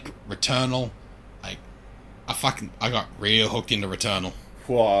and Clank Returnal, like, I got real hooked into Returnal.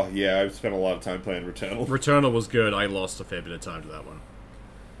 Wow, yeah, I've spent a lot of time playing Returnal. Returnal was good. I lost a fair bit of time to that one.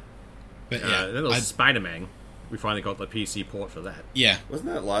 But yeah, then there was Spider-Man. We finally got the PC port for that. Yeah. Wasn't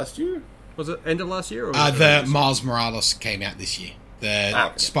that last year? Was it end of last year? Or the Miles Morales came out this year.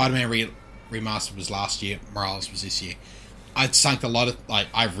 The Spider-Man remastered was last year. Morales was this year. I'd sunk a lot of...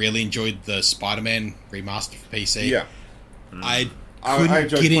 I really enjoyed the Spider-Man remaster for PC. Yeah. I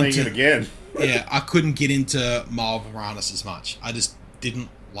enjoyed playing it again. Yeah, I couldn't get into Miles Morales as much. I just didn't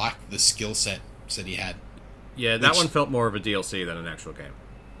like the skill set that he had. Yeah, that one felt more of a DLC than an actual game.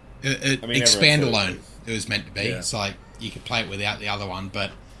 Expand alone, it was meant to be. Yeah. So you could play it without the other one, but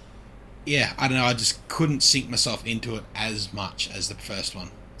yeah, I don't know. I just couldn't sink myself into it as much as the first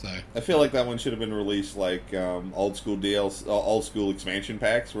one. So I feel like that one should have been released like old school DLC, old school expansion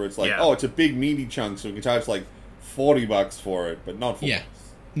packs, where it's like, it's a big meaty chunk, so we can charge like $40 for it, but not $40. Yeah,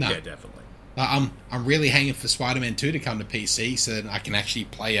 no, yeah, definitely. I'm really hanging for Spider-Man 2 to come to PC so that I can actually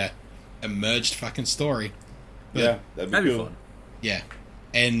play a merged fucking story. But, yeah, that'd be cool. Fun. Yeah,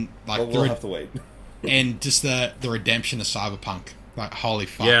 and like we'll have to wait. And just the redemption of Cyberpunk, like holy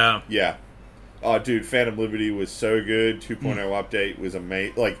fuck. Yeah. Oh, dude, Phantom Liberty was so good. 2.0 update was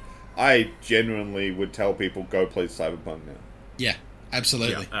amazing. Like, I genuinely would tell people, go play Cyberpunk now. Yeah,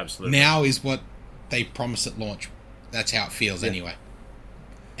 absolutely. Yeah, absolutely. Now is what they promised at launch. That's how it feels anyway.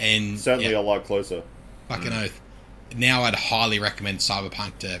 And certainly a lot closer. Fucking oath. Now I'd highly recommend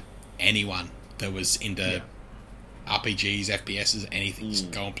Cyberpunk to anyone that was into RPGs, FPSs, anything.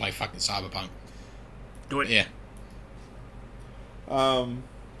 Just go and play fucking Cyberpunk. Do it. Yeah.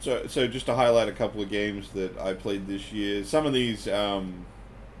 So just to highlight a couple of games that I played this year. Some of these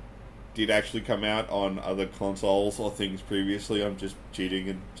did actually come out on other consoles or things previously. I'm just cheating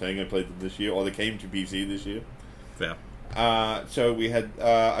and saying I played them this year, or they came to PC this year. Fair. So we had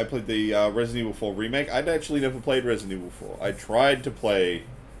I played the Resident Evil 4 remake. I'd actually never played Resident Evil 4. I tried to play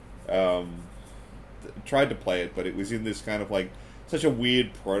it, but it was in this kind of like such a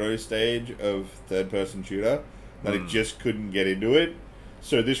weird proto stage of third-person shooter that I just couldn't get into it.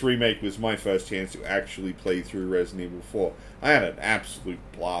 So this remake was my first chance to actually play through Resident Evil 4. I had an absolute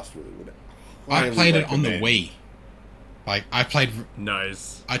blast with it. I played it on the Wii. Like,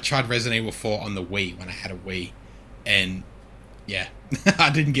 Nice. I tried Resident Evil 4 on the Wii when I had a Wii. And, yeah.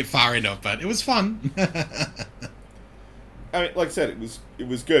 I didn't get far enough, but it was fun. I mean, like I said, it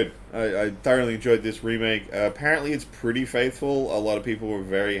was good. I thoroughly enjoyed this remake. Apparently, it's pretty faithful. A lot of people were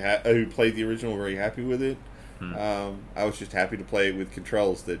who played the original were very happy with it. I was just happy to play it with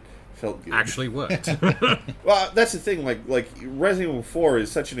controls that felt good. Actually worked. Well, that's the thing. Like Resident Evil 4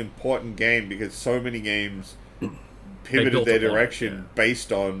 is such an important game because so many games pivoted their direction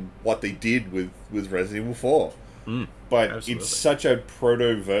based on what they did with Resident Evil 4. But absolutely. It's such a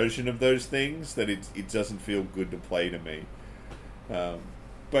proto version of those things that it doesn't feel good to play to me.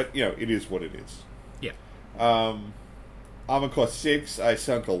 But it is what it is. Yeah. Armored Core 6, I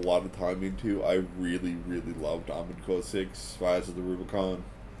sunk a lot of time into. I really, really loved Armored Core 6, Fires of the Rubicon.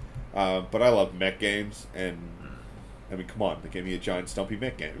 But I love mech games, and I mean, come on, they gave me a giant stumpy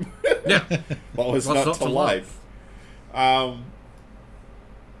mech game. Yeah. What was not to like? I'm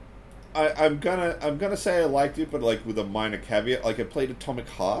gonna say I liked it, but like with a minor caveat. Like I played Atomic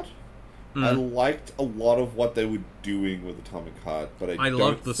Heart. I liked a lot of what they were doing with Atomic Heart, but I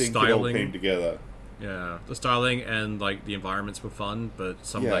don't think it all came together. Yeah, the styling and like the environments were fun, but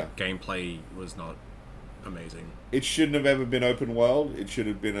some of that gameplay was not amazing. It shouldn't have ever been open world. It should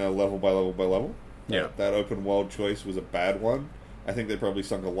have been a level by level by level. Yeah, that open world choice was a bad one. I think they probably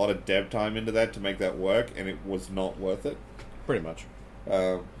sunk a lot of dev time into that to make that work, and it was not worth it. Pretty much.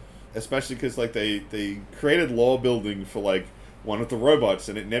 Especially because like they created lore building for like one of the robots,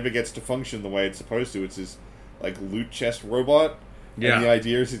 and it never gets to function the way it's supposed to. It's this like loot chest robot. Yeah. And the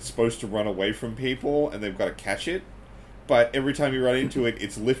idea is it's supposed to run away from people, and they've got to catch it. But every time you run into it,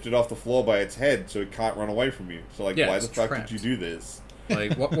 it's lifted off the floor by its head, so it can't run away from you. So, like, why the fuck did you do this?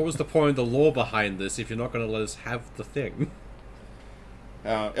 Like, what was the point of the lore behind this if you're not going to let us have the thing?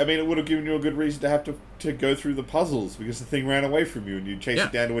 I mean, it would have given you a good reason to have to go through the puzzles, because the thing ran away from you, and you chase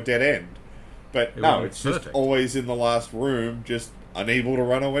it down to a dead end. But no, it's just always in the last room, just unable to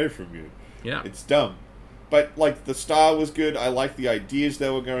run away from you. Yeah. It's dumb. But, like, the style was good. I like the ideas they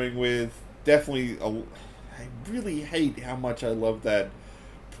were going with. Definitely, I really hate how much I love that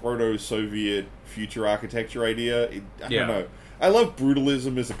proto-Soviet future architecture idea. I don't know. I love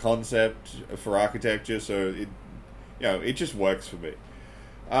brutalism as a concept for architecture, so it just works for me.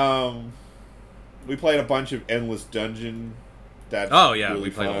 We played a bunch of Endless Dungeon. That's really we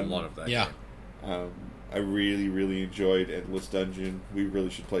played fun. a lot of that. Yeah. I really, really enjoyed Endless Dungeon. We really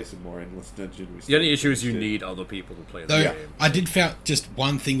should play some more Endless Dungeon. The only issue is you need other people to play the game. I did found just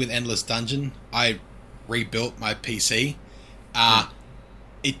one thing with Endless Dungeon. I rebuilt my PC.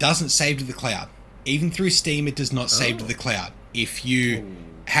 It doesn't save to the cloud. Even through Steam, it does not save to the cloud. If you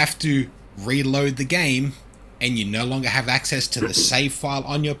have to reload the game and you no longer have access to the save file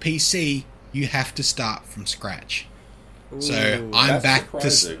on your PC, you have to start from scratch. So I'm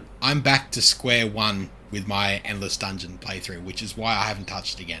back to square one with my Endless Dungeon playthrough, which is why I haven't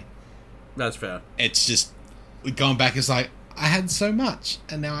touched it again. That's fair. It's just going back. It's like I had so much,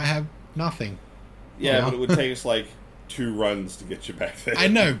 and now I have nothing. Yeah, but it would take us like 2 runs to get you back there. I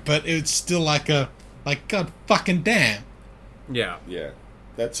know, but it's still like God fucking damn. Yeah. Yeah.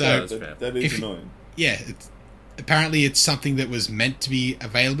 That's fair. That is annoying. Apparently it's something that was meant to be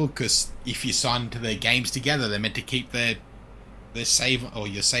available, because if you sign into their games together, they're meant to keep their save, or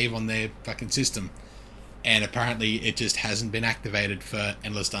your save on their fucking system. And apparently it just hasn't been activated for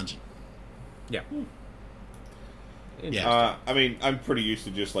Endless Dungeon. Yeah. I mean, I'm pretty used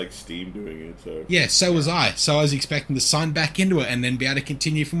to just like Steam doing it, so... Yeah, so was I. So I was expecting to sign back into it and then be able to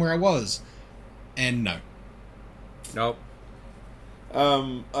continue from where I was. And no. Nope.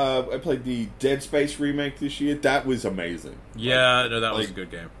 I played the Dead Space remake this year. That was amazing. Yeah, that was a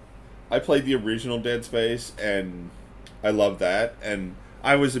good game. I played the original Dead Space, and I love that. And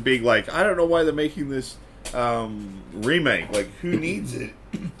I was a big, like, I don't know why they're making this remake. Like, who needs it?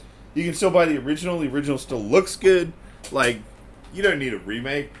 You can still buy the original. The original still looks good. Like, you don't need a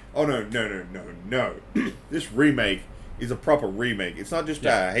remake. Oh, no. This remake is a proper remake. It's not just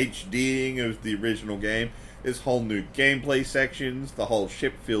a HDing of the original game. There's whole new gameplay sections. The whole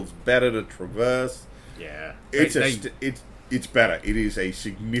ship feels better to traverse. Yeah. It's better. It is a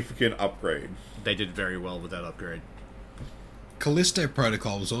significant upgrade. They did very well with that upgrade. Callisto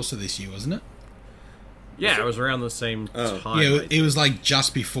Protocol was also this year, wasn't it? Yeah, it was around the same time. Yeah, it was like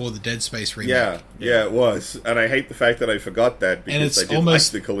just before the Dead Space remake. Yeah, it was. And I hate the fact that I forgot that because I didn't like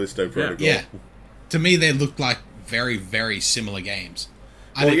the Callisto Protocol. Yeah. To me, they looked like very, very similar games.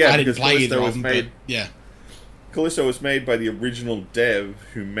 I Well, didn't play Callisto either of was them, made- but yeah. Callisto was made by the original dev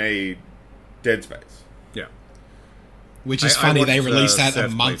who made Dead Space. Yeah. Which is I funny, they watched, released that a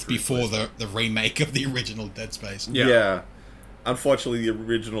Seth's month playthrough before first. the remake of the original Dead Space. Yeah. Unfortunately, the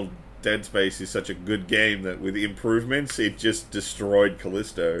original Dead Space is such a good game that with improvements, it just destroyed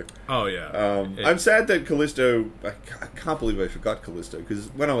Callisto. Oh, yeah. I'm sad that Callisto... I can't believe I forgot Callisto, because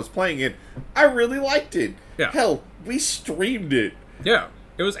when I was playing it, I really liked it. Yeah. Hell, we streamed it. Yeah.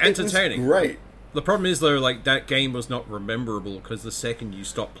 It was entertaining. It was great. The problem is, though, like, that game was not rememberable because the second you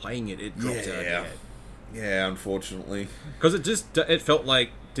stopped playing it, it dropped out of your head. Yeah, unfortunately. Because it felt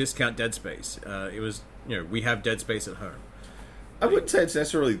like discount Dead Space. It was, we have Dead Space at home. I wouldn't say it's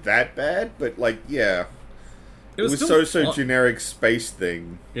necessarily that bad, but, like, yeah. It was still so fun. generic space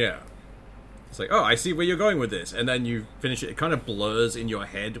thing. Yeah. It's like, oh, I see where you're going with this. And then you finish it. It kind of blurs in your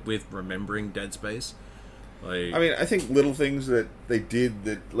head with remembering Dead Space. Like, I mean, I think little things that they did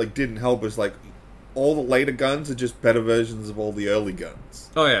that, like, didn't help was, like, all the later guns are just better versions of all the early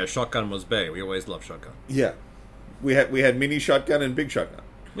guns. oh, yeah, shotgun was better. We always loved shotgun. Yeah. We had mini shotgun and big shotgun.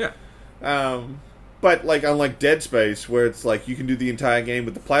 Yeah. But, like, unlike Dead Space, where it's like you can do the entire game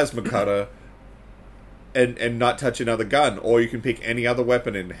with the plasma cutter and not touch another gun, or you can pick any other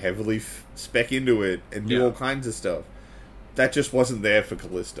weapon and heavily spec into it and do all kinds of stuff. That just wasn't there for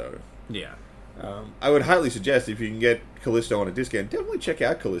Callisto. Yeah. I would highly suggest if you can get Callisto on a discount, definitely check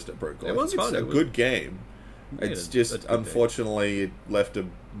out Callisto Protocol. It was fun. It's a good game. Yeah, It's that's just, a good unfortunately, it left a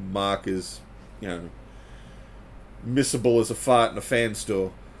mark as, missable as a fart in a fan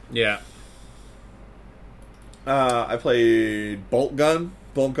store. Yeah. I played Bolt Gun.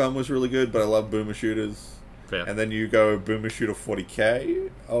 Bolt Gun was really good, but I love boomer shooters. Fair. And then you go boomer shooter 40k.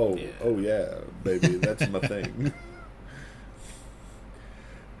 Oh yeah, baby, that's my thing.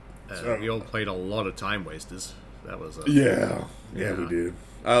 We all played a lot of Time Wasters. That was Yeah, we did.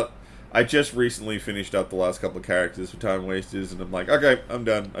 I just recently finished up the last couple of characters for Time Wasters, and I'm like, okay, I'm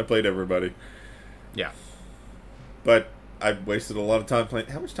done. I played everybody. Yeah. But I wasted a lot of time playing.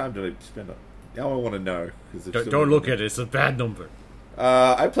 How much time did I spend on? Now I want to know. Don't look at it. It's a bad number.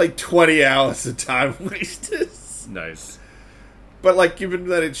 I played 20 hours of Time Wasters. Nice. But, like, given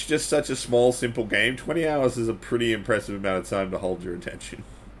that it's just such a small, simple game, 20 hours is a pretty impressive amount of time to hold your attention.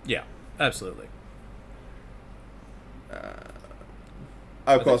 Yeah, absolutely.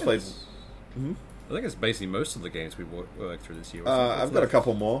 I, of course, played... I think it's basically most of the games we worked through this year. I've got a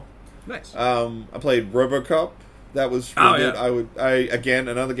couple more. Nice. I played RoboCop. That was really good. Yeah. Again,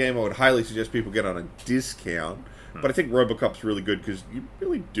 another game I would highly suggest people get on a discount. But I think RoboCop's really good because you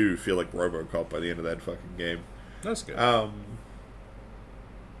really do feel like RoboCop by the end of that fucking game. That's good. I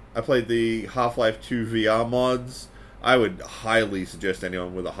played the Half-Life 2 VR mods. I would highly suggest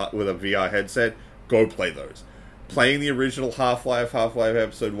anyone with a VR headset go play those. Playing the original Half-Life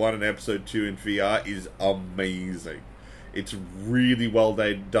Episode 1 and Episode 2 in VR is amazing. It's really well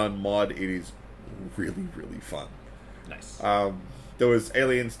done mod. It is really, really fun. Nice. There was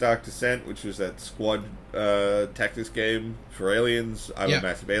Aliens Dark Descent, which was that squad tactics game for aliens. I'm a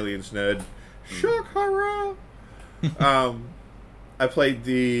massive aliens nerd. Shock horror! I played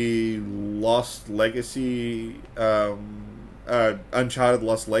the Lost Legacy, Uncharted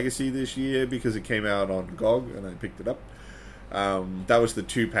Lost Legacy this year because it came out on GOG and I picked it up. That was the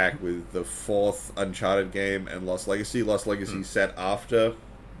 2-pack with the 4th Uncharted game and Lost Legacy. Lost Legacy set after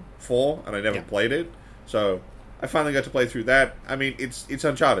 4, and I never played it. So I finally got to play through that. I mean, it's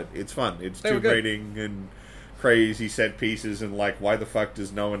Uncharted. It's fun. It's tomb raiding and crazy set pieces and, like, why the fuck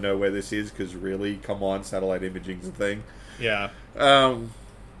does no one know where this is? Because really, come on, satellite imaging's a thing. Yeah.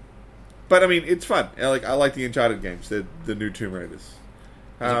 But I mean, it's fun. I like the Uncharted games, the new Tomb Raiders.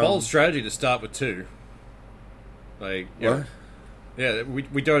 It's a bold strategy to start with 2. Like, what? Yeah,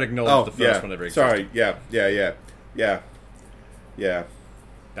 we don't acknowledge the first one ever existed. Sorry, yeah.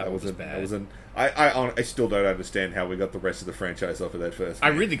 That was bad. I still don't understand how we got the rest of the franchise off of that first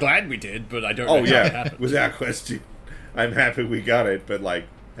game. I'm really glad we did, but I don't know how it happened. Without question. I'm happy we got it, but, like,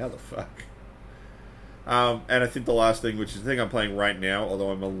 how the fuck? And I think the last thing, which is the thing I'm playing right now, although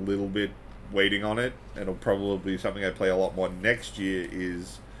I'm a little bit waiting on it. It'll probably be something I play a lot more next year.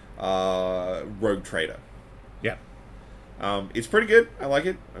 Is Rogue Trader. Yeah. It's pretty good. I like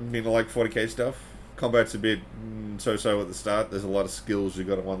it. I mean, I like 40k stuff. Combat's a bit so-so at the start. There's a lot of skills you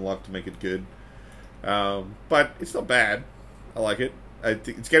got to unlock to make it good. But it's not bad. I like it. I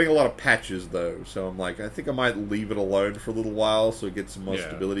think it's getting a lot of patches though, so I'm like, I think I might leave it alone for a little while so it gets some more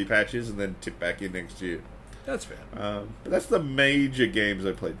stability patches and then tip back in next year. That's fair. But that's the major games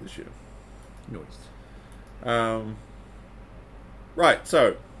I played this year. Nice. Right,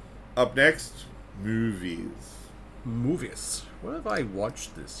 so up next, movies. Movies. What have I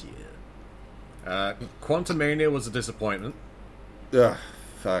watched this year? Quantumania was a disappointment. Ugh,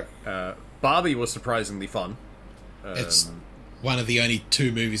 fuck. Barbie was surprisingly fun. It's one of the only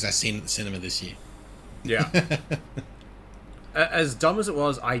 2 movies I've seen at the cinema this year. Yeah. As dumb as it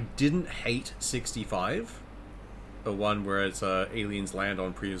was, I didn't hate 65. The one where it's aliens land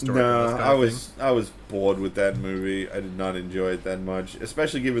on prehistoric. No, I was bored with that movie. I did not enjoy it that much,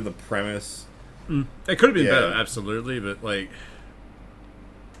 especially given the premise. It could have been better, absolutely, but like,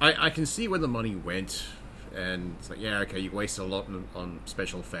 I can see where the money went, and it's like, yeah, okay, you wasted a lot on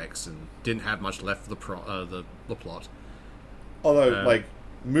special effects and didn't have much left for the plot. Although, like,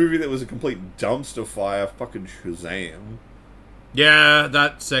 movie that was a complete dumpster fire, fucking Shazam. Yeah,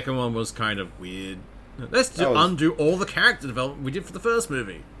 that second one was kind of weird. Let's undo all the character development we did for the first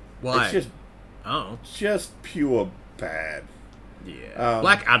movie. Why? It's just pure bad. Yeah.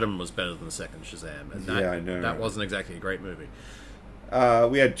 Black Adam was better than the second Shazam. And I know. That wasn't exactly a great movie.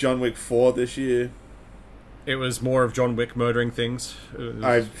 We had John Wick 4 this year. It was more of John Wick murdering things.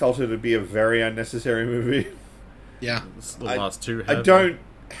 I felt it would be a very unnecessary movie. Yeah. The last 2 I don't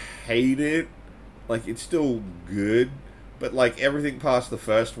hate it. Like, it's still good. But, like, everything past the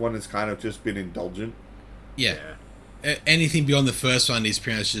first one has kind of just been indulgent. Yeah. Anything beyond the first one is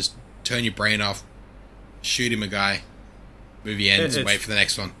pretty much just turn your brain off, shoot him a guy, movie ends, and wait for the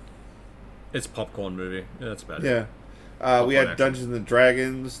next one. It's a popcorn movie. Yeah, that's about it. Yeah. We had Dungeons and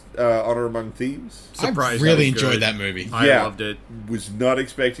Dragons, Honor Among Thieves. I really enjoyed that movie. I loved it. Was not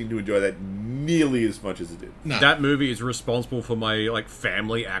expecting to enjoy that nearly as much as it did. No. That movie is responsible for my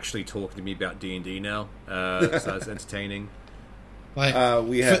family actually talking to me about D&D now. So that's entertaining. Like,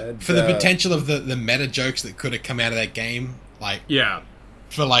 we had for the potential of the meta jokes that could have come out of that game. Like, yeah,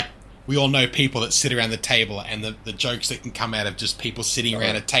 for we all know people that sit around the table, and the jokes that can come out of just people sitting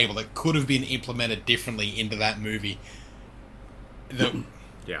around a table that could have been implemented differently into that movie.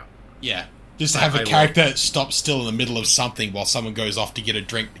 Yeah. Just to have a character stop still in the middle of something while someone goes off to get a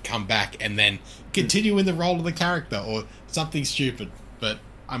drink to come back and then continue in the role of the character or something stupid. But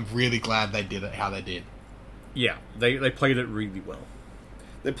I'm really glad they did it how they did. Yeah, they played it really well.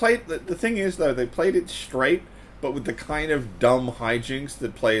 They played the thing is though, they played it straight, but with the kind of dumb hijinks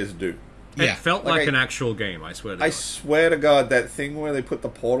that players do. It felt like an actual game, I swear to God. I swear to God, that thing where they put the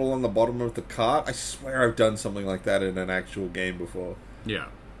portal on the bottom of the cart, I swear I've done something like that in an actual game before. Yeah.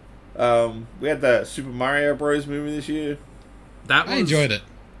 We had the Super Mario Bros. Movie this year. I enjoyed it.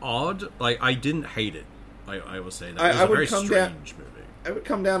 Odd. I didn't hate it. I will say that. It was a very strange movie. I would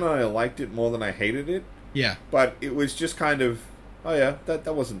come down and I liked it more than I hated it. Yeah. But it was just kind of,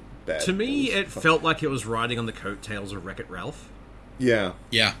 that wasn't bad. To me, it felt like it was riding on the coattails of Wreck-It Ralph. Yeah.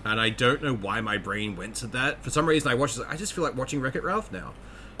 Yeah. And I don't know why my brain went to that. For some reason, I just feel like watching Wreck-It Ralph now.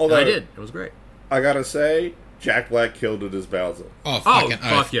 Although, and I did. It was great. I gotta say, Jack Black killed it as Bowser. Oh, fucking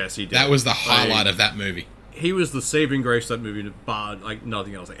fuck yes, he did. That was the highlight of that movie. He was the saving grace of that movie, bar like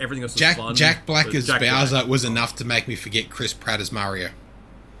nothing else. Like everything else was fun. Jack Black as Bowser was enough to make me forget Chris Pratt as Mario.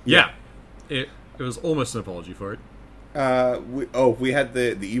 Yeah. It was almost an apology for it. We had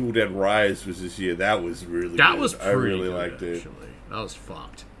the Evil Dead Rise was this year. That was really good. That was I really good, liked it. Actually. That was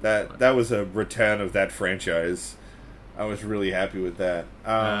fucked. That was a return of that franchise. I was really happy with that.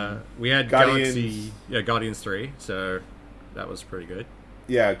 We had Guardians 3, so that was pretty good.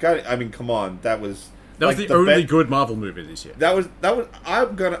 Yeah, I mean, come on, that was the only good Marvel movie this year. That was.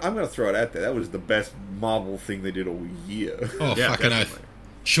 I'm gonna throw it out there. That was the best Marvel thing they did all year. Oh, yeah, fucking oath.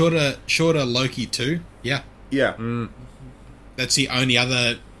 Shorter Loki 2. Yeah. Yeah. That's the only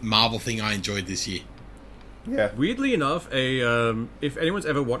other Marvel thing I enjoyed this year. Yeah. Weirdly enough, if anyone's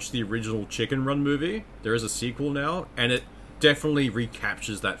ever watched the original Chicken Run movie, there is a sequel now, and it definitely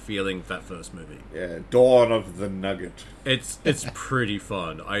recaptures that feeling of that first movie. Yeah, Dawn of the Nugget. It's pretty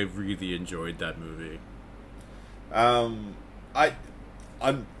fun. I really enjoyed that movie. I'm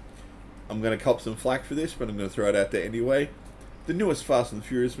gonna cop some flack for this, but I'm gonna throw it out there anyway. The newest Fast and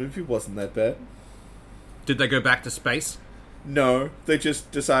Furious movie wasn't that bad. Did they go back to space? No, they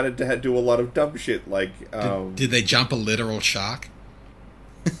just decided to do a lot of dumb shit, like... Did they jump a literal shark?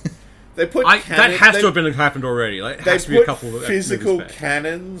 They put that has to have been happened already. Like, it they has to be a put couple of physical movies back.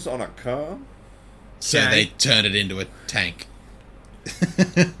 cannons on a car. So they turned it into a tank.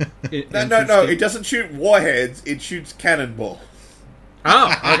 No. It doesn't shoot warheads. It shoots cannonballs. Oh,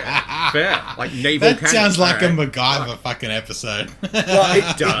 okay. Fair. Like naval That cannons. sounds like Alright. a MacGyver fucking episode. Well,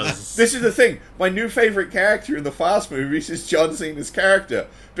 it does. This is the thing. My new favorite character in the Fast movies is John Cena's character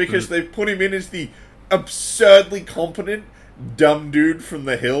because they put him in as the absurdly competent dumb dude from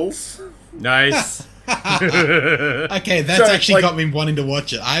the hills. Nice. Okay, that's So, actually like- got me wanting to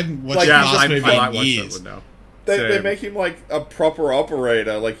watch it. I haven't watched Like, the Yeah, last I movie might in watch years. that one now. They Same. make him like a proper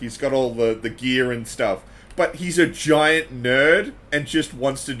operator. Like he's got all the gear and stuff. But he's a giant nerd and just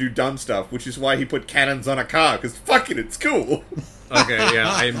wants to do dumb stuff, which is why he put cannons on a car, because fuck it, it's cool. Okay,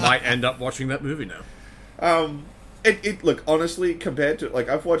 yeah, I might end up watching that movie now. Look, honestly, compared to, like,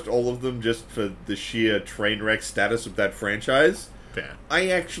 I've watched all of them just for the sheer train wreck status of that franchise. Fair. I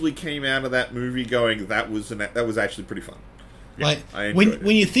actually came out of that movie going, that was actually pretty fun. Like I enjoyed when it.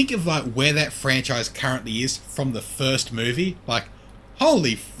 when you think of like where that franchise currently is from the first movie, like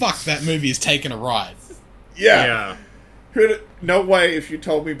holy fuck, that movie is taking a ride. Yeah. No way if you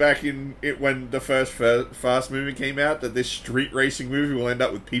told me back in it when the first Fast movie came out that this street racing movie will end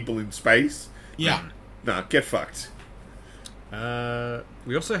up with people in space. Yeah. Nah, get fucked.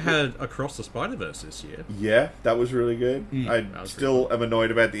 We also had Across the Spider-Verse this year. Yeah, that was really good. I was still am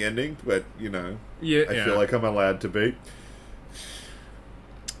annoyed about the ending, but, you know, Yeah, I feel like I'm allowed to be.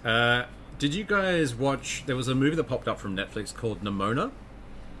 Did you guys watch... There was a movie that popped up from Netflix called Nimona.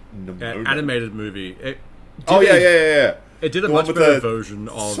 An Nimona. animated movie. Yeah. It did a The one much with better the version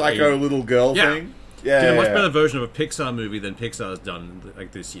of Psycho little girl Yeah. thing. Yeah, did a much yeah. better version of a Pixar movie than Pixar's done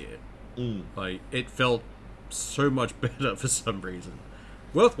like this year. Like it felt so much better for some reason.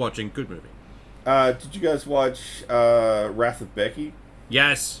 Worth watching. Good movie. Did you guys watch Wrath of Becky?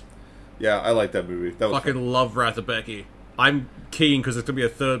 Yes, Yeah, I like that movie. That was fucking fun. love Wrath of Becky. I'm keen because it's gonna be a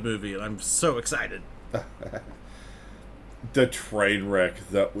third movie, and I'm so excited. The train wreck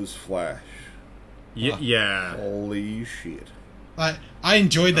that was Flash. Yeah. Holy shit. I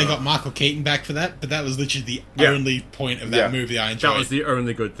enjoyed they got Michael Keaton back for that, but that was literally the Yeah. only point of that Yeah. movie I enjoyed. That was the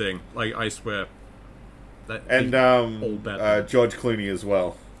only good thing. Like I swear. That And all bad. George Clooney as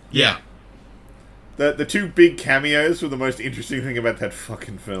well. yeah. The two big cameos were the most interesting thing about that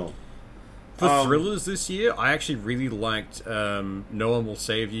fucking film. For thrillers this year, I actually really liked No One Will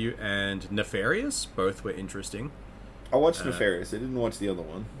Save You and Nefarious. Both were interesting. I watched Nefarious. I didn't watch the other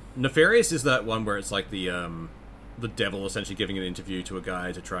one. Nefarious is that one where it's like the devil essentially giving an interview to a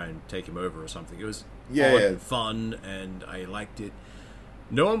guy to try and take him over or something. It was odd and fun, and I liked it.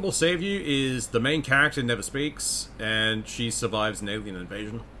 No One Will Save You is the main character never speaks, and she survives an alien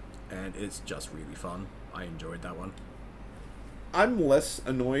invasion, and it's just really fun. I enjoyed that one. I'm less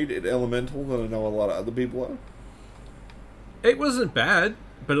annoyed at Elemental than I know a lot of other people are. It wasn't bad,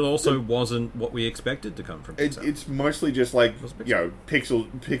 but it also wasn't what we expected to come from Pixar. It's mostly just like, was Pixar. you know,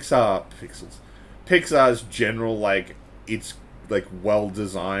 Pixar's general, like, it's like well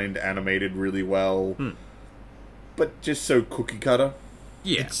designed, animated really well, but just so cookie cutter.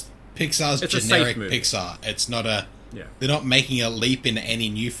 Yeah. It's Pixar's It's a safe generic movie. Pixar. It's not a... Yeah. They're not making a leap into any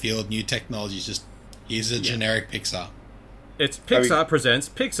new field, new technology. It's just, here's a generic Pixar. It's Pixar presents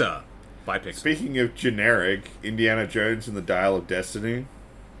Pixar by Pixar. Speaking of generic, Indiana Jones and the Dial of Destiny.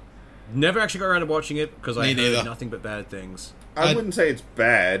 Never actually got around to watching it because I Me heard neither. nothing but bad things. I wouldn't say it's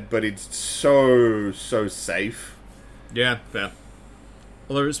bad, but it's so safe. Yeah, fair.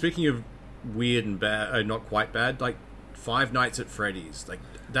 Although speaking of weird and bad, not quite bad, like Five Nights at Freddy's, like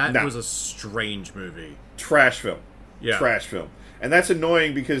that No. was a strange movie. Trash film. Yeah. Trash film. And that's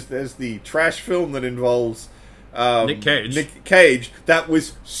annoying because there's the trash film that involves Nick Cage. Nick Cage that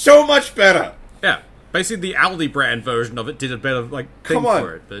was so much better. Yeah, basically the Aldi brand version of it did a better thing Come on.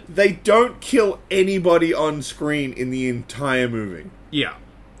 for it, but They don't kill anybody on screen in the entire movie. yeah,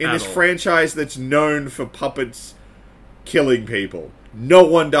 In at this all. franchise that's known for puppets killing people, no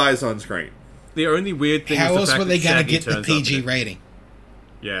one dies on screen. The only weird thing is How the else fact were they that going to Shaggy get the turns up in PG it. rating?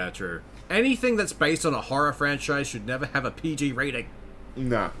 Yeah, true. Anything that's based on a horror franchise should never have a PG rating.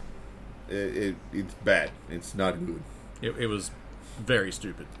 Nah. It's bad. It's not good. It was very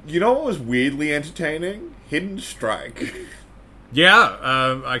stupid. You know what was weirdly entertaining? Hidden Strike.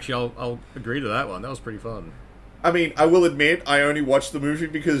 Yeah, actually, I'll agree to that one. That was pretty fun. I mean, I will admit, I only watched the movie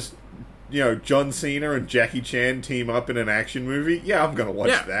because, you know, John Cena and Jackie Chan team up in an action movie. Yeah, I'm gonna watch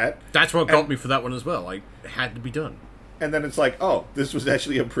Yeah. that. That's what got me for that one as well. Like, it had to be done. And then it's like, oh, this was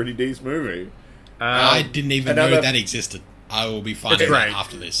actually a pretty decent movie. I didn't even know another- that existed. I will be finding It's that great.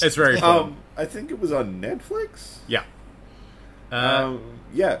 after this. It's very fun. I think it was on Netflix. Yeah.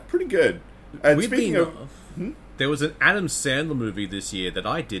 Yeah, pretty good. And Weirdly speaking of, enough, there was an Adam Sandler movie this year that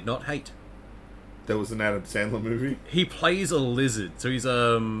I did not hate. there was an Adam Sandler movie. He plays a lizard, so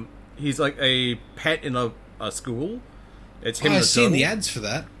he's like a pet in a school. It's him. I've seen the ads for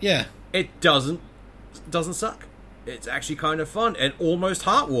that. Yeah. It doesn't suck. It's actually kind of fun and almost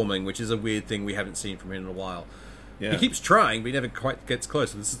heartwarming, which is a weird thing we haven't seen from him in a while. Yeah. He keeps trying, but he never quite gets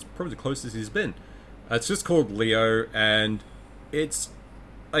close. This is probably the closest he's been. It's just called Leo, and it's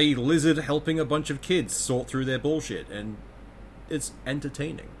a lizard helping a bunch of kids sort through their bullshit, and it's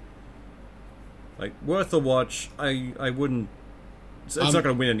entertaining. Like, worth a watch. I wouldn't... It's not going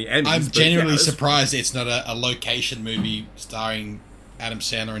to win any Emmys. I'm but genuinely yeah, surprised it's not a location movie starring Adam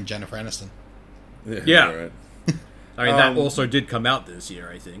Sandler and Jennifer Aniston. Yeah. Right. I mean, that also did come out this year,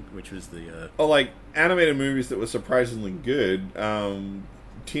 I think, which was the... Oh, like, animated movies that were surprisingly good.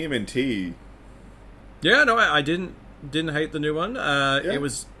 TMNT. Yeah, no, I didn't hate the new one. It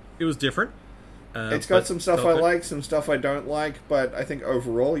was different. It's got some stuff I felt it. like, some stuff I don't like, but I think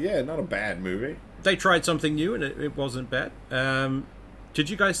overall, yeah, not a bad movie. They tried something new, and it wasn't bad. Did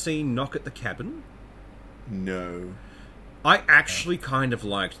you guys see Knock at the Cabin? No. I actually kind of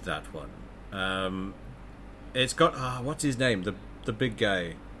liked that one. It's got what's his name? The big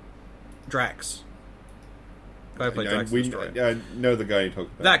guy, Drax. Guy who played Drax. in Destroy. I know the guy you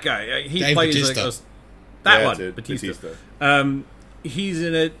talked about. That guy. He Dave plays Bautista. that Yeah, one. that's it, Batista. He's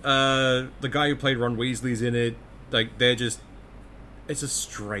in it. The guy who played Ron Weasley's in it. Like, they're just... It's a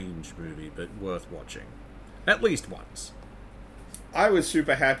strange movie, but worth watching. At least once. I was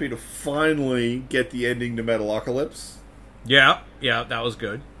super happy to finally get the ending to Metalocalypse. Yeah, that was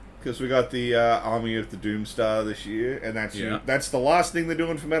good. Because we got the Army of the Doomstar this year, and Yeah. that's the last thing they're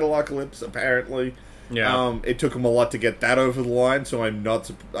doing for Metalocalypse, apparently. Yeah. It took them a lot to get that over the line, so I'm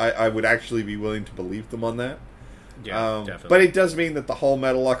not... I would actually be willing to believe them on that. Yeah, definitely. But it does mean that the whole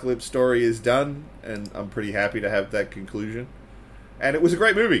Metalocalypse story is done, and I'm pretty happy to have that conclusion. And it was a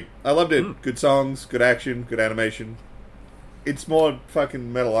great movie. I loved it. Good songs, good action, good animation. It's more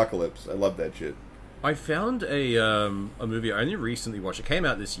fucking Metalocalypse. I love that shit. I found a movie I only recently watched. It came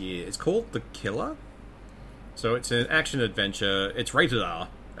out this year. It's called The Killer. So it's an action-adventure. It's rated R.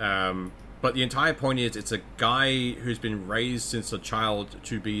 But the entire point is it's a guy who's been raised since a child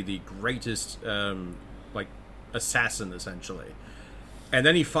to be the greatest, assassin, essentially. And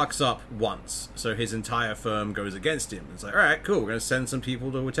then he fucks up once. So his entire firm goes against him. It's like, alright, cool, we're going to send some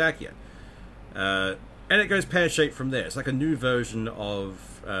people to attack you. And it goes pear-shaped from there. It's like a new version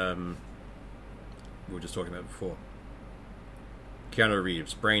of... we were just talking about before. Keanu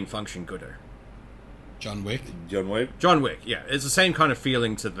Reeves, brain function gooder. John Wick. John Wick? John Wick, yeah. It's the same kind of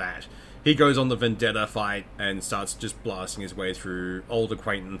feeling to that. He goes on the vendetta fight and starts just blasting his way through old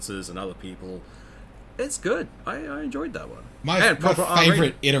acquaintances and other people. It's good. I enjoyed that one. My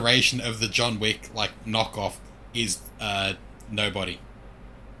favourite iteration of the John Wick knockoff is Nobody.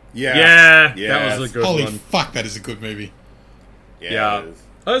 Yeah. That was a good Holy one. fuck, that is a good movie. Yeah. It is.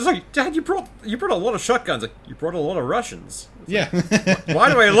 I was like, Dad, you brought a lot of shotguns. Like, you brought a lot of Russians. Yeah.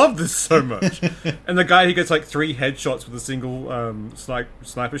 Why do I love this so much? And the guy who gets 3 headshots with a single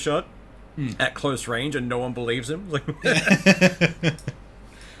sniper shot at close range, and no one believes him.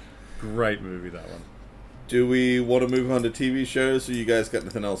 Great movie, that one. Do we want to move on to TV shows, or you guys got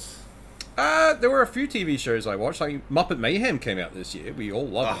anything else? There were a few TV shows I watched. Like Muppet Mayhem came out this year. We all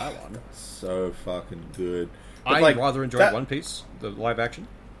loved that one. So fucking good. I But, rather enjoyed One Piece, the live action.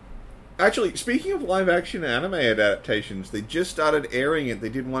 Actually, speaking of live action anime adaptations, they just started airing it. They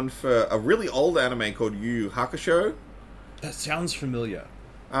did one for a really old anime called Yu Yu Hakusho. That sounds familiar.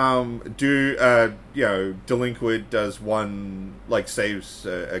 Delinquent does one, saves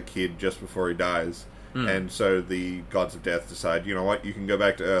a kid just before he dies. And so the gods of death decide, you know what, you can go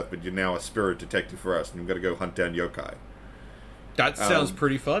back to Earth, but you're now a spirit detective for us, and you've got to go hunt down yokai. That sounds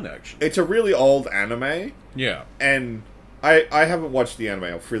pretty fun, actually. It's a really old anime, Yeah. and I haven't watched the anime,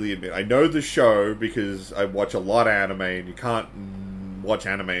 I'll freely admit. I know the show because I watch a lot of anime, and you can't watch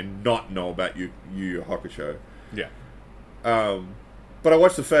anime and not know about Yu Yu Hakusho. Yeah. But I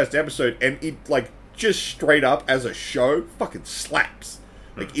watched the first episode, and it, just straight up as a show, fucking slaps.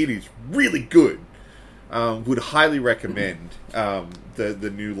 It is really good. Would highly recommend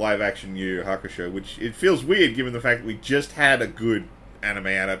the new live-action Yu Yu Hakusho, which it feels weird given the fact that we just had a good anime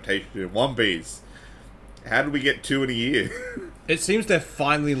adaptation in One Piece. How did we get 2 in a year? It seems they're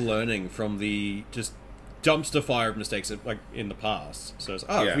finally learning from the just dumpster fire of mistakes in the past. So it's,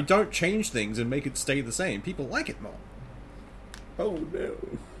 if we don't change things and make it stay the same, people like it more. Oh,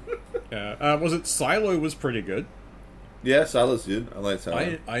 no. Was it Silo was pretty good. Yeah, Silo's good. I like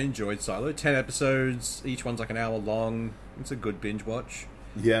Silo. I enjoyed Silo. 10 episodes, each one's like an hour long. It's a good binge watch.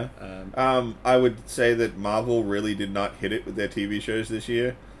 Yeah. I would say that Marvel really did not hit it with their TV shows this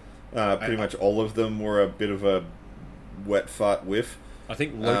year. Pretty much all of them were a bit of a wet fart whiff. I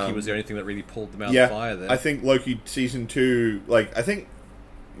think Loki was the only thing that really pulled them out of the fire there. I think Loki season 2, I think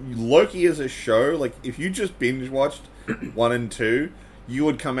Loki as a show, if you just binge watched 1 and 2, you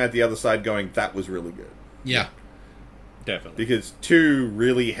would come out the other side going, that was really good. Yeah. Definitely. Because 2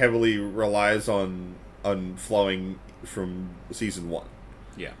 really heavily relies on flowing from season 1.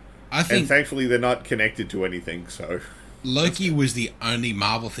 Yeah. I think And thankfully they're not connected to anything, so... Loki was the only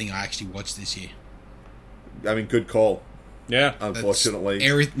Marvel thing I actually watched this year. I mean, good call. Uh, Yeah.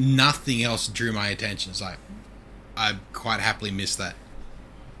 Unfortunately. Nothing else drew my attention. It's I quite happily missed that.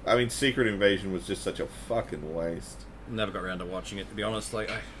 I mean, Secret Invasion was just such a fucking waste. Never got around to watching it, to be honest.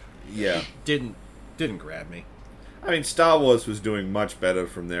 Yeah. Didn't grab me. I mean, Star Wars was doing much better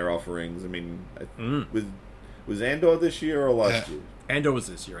from their offerings. I mean, was Andor this year or last year? Andor was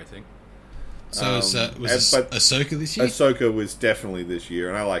this year, I think. So was Ahsoka this year? Ahsoka was definitely this year,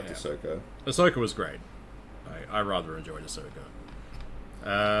 and I liked Ahsoka. Ahsoka was great. I rather enjoyed Ahsoka.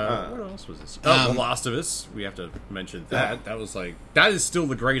 What else was this? The Last of Us. We have to mention that. That is still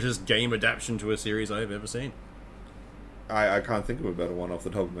the greatest game adaptation to a series I've ever seen. I can't think of a better one off the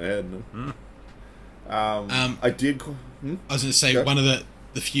top of my head. No. I did. I was going to say one of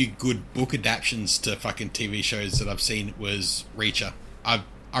the few good book adaptions to fucking TV shows that I've seen was Reacher. I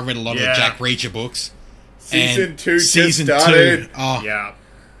read a lot of the Jack Reacher books. Season 2 just started.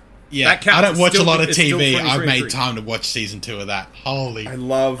 Yeah, I don't watch a lot of TV. I've made time to watch season 2 of that. Holy, I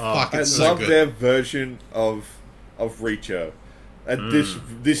love their version of Reacher and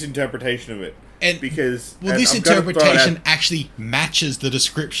this interpretation of it. This interpretation actually matches the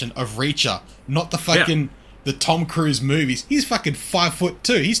description of Reacher, not the fucking the Tom Cruise movies. He's fucking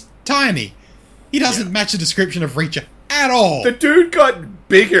 5'2". He's tiny. He doesn't match the description of Reacher at all. The dude got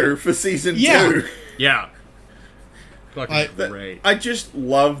bigger for season 2. Yeah. Great. I just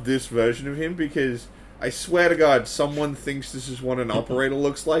love this version of him because I swear to God, someone thinks this is what an operator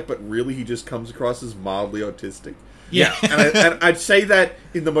looks like, but really he just comes across as mildly autistic. Yeah. and I'd say that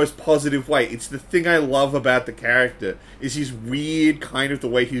in the most positive way. It's the thing I love about the character, is his weird kind of the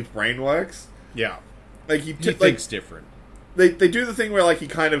way his brain works. Yeah. He thinks different. They do the thing where he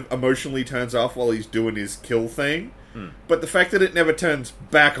kind of emotionally turns off while he's doing his kill thing. But the fact that it never turns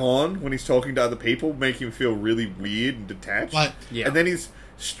back on when he's talking to other people make him feel really weird and detached. And then he's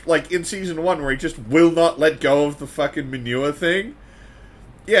in season 1 where he just will not let go of the fucking manure thing.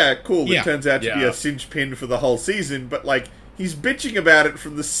 Yeah, cool. It turns out to be a cinch pin for the whole season, but he's bitching about it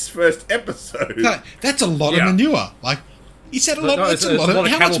from the first episode. That's a lot of manure. He said a lot. That's a lot of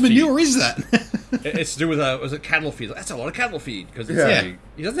how much manure is that? It's to do with was it cattle feed? That's a lot of cattle feed because he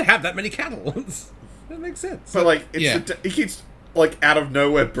doesn't have that many cattle. That makes sense. But he keeps out of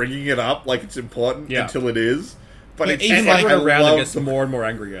nowhere bringing it up like it's important until it is. But it's even around and gets more and more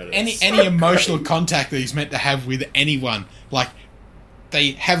angry at it. Any emotional contact that he's meant to have with anyone,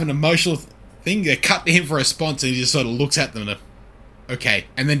 they have an emotional thing. They cut to him for a response, and he just sort of looks at them and okay,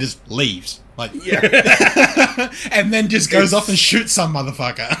 and then just leaves. And then just goes off and shoots some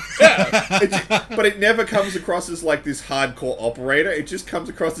motherfucker. But it never comes across as this hardcore operator. It just comes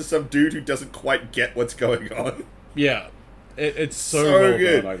across as some dude who doesn't quite get what's going on. Yeah. It's so well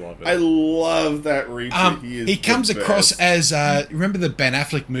good. Done. I love it. I love that Reacher. He comes across as remember the Ben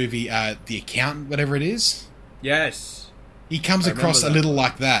Affleck movie, The Accountant, whatever it is? Yes. He comes across a little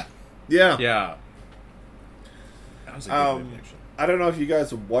like that. Yeah. Yeah. That was a good movie, actually. I don't know if you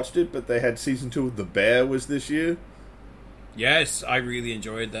guys have watched it, but they had season 2 of The Bear was this year. Yes, I really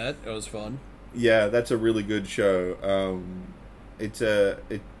enjoyed that. It was fun. Yeah, that's a really good show. I'm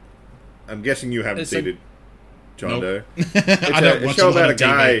guessing you haven't seen it, John Doe. I don't watch a show about a TV.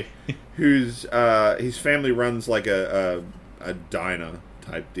 guy whose his family runs a diner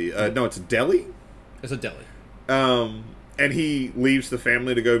type deal. No, it's a deli. It's a deli. And he leaves the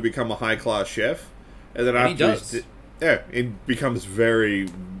family to go become a high class chef, and then he does. It becomes very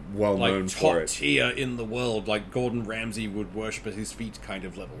well known for it. Top tier in the world, like Gordon Ramsay would worship at his feet kind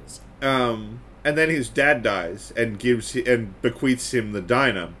of levels. And then his dad dies and bequeaths him the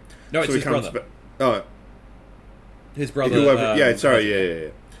diner. No, it's his brother. His brother. Whoever.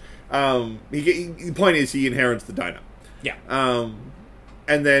 The point is he inherits the diner. Yeah.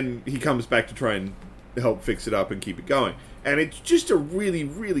 And then he comes back to try and help fix it up and keep it going. And it's just a really,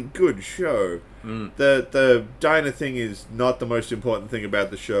 really good show. The diner thing is not the most important thing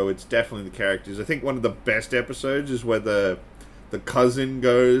about the show. It's definitely the characters. I think one of the best episodes is where the the cousin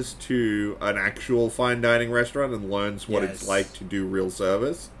goes to an actual fine dining restaurant and learns what Yes. it's like to do real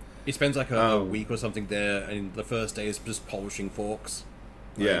service. He spends like a week or something there, and the first day is just polishing forks.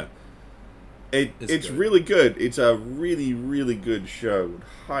 Yeah. It's It's good. really good. It's a really, really good show. Would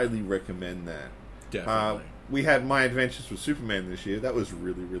highly recommend that. Definitely. We had My Adventures with Superman this year. That was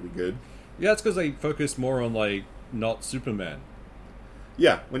really, really good. Yeah, it's because they focus more on, like, not Superman.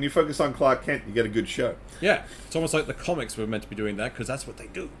 Yeah, when you focus on Clark Kent, you get a good show. Yeah, it's almost like the comics were meant to be doing that, because that's what they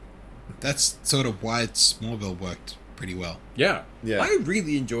do. That's sort of why Smallville worked pretty well. Yeah. Yeah. I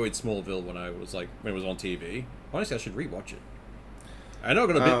really enjoyed Smallville when it was on TV. Honestly, I should rewatch it. I know I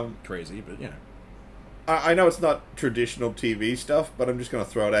got a bit crazy, but, you know. I know it's not traditional TV stuff, but I'm just going to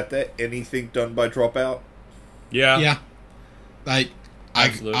throw it out there. Anything done by Dropout? Yeah. Yeah.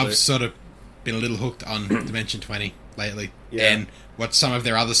 Absolutely. I've sort of been a little hooked on Dimension 20 lately. Yeah. And watched some of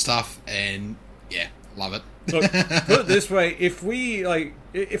their other stuff, and yeah, love it. Look, put it this way, if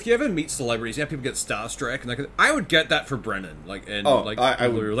you ever meet celebrities, you know, people get starstruck, and I would get that for Brennan. I people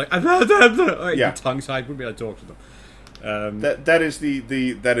would. who are like, Yeah. tongue-tied, wouldn't be able to talk to them.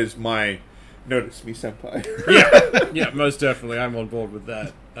 That is my notice me senpai. Yeah, most definitely, I'm on board with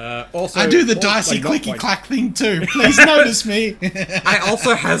that. Also, I do the not dicey clicky quite- clack thing too. Please notice me. I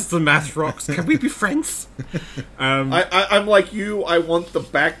also has the math rocks. Can we be friends? I'm like you. I want the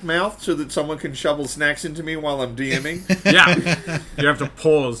back mouth so that someone can shovel snacks into me while I'm DMing. Yeah, you have to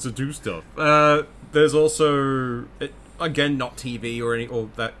pause to do stuff. There's also, again, not TV or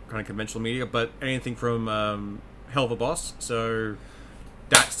that kind of conventional media, but anything from Hell of a Boss. So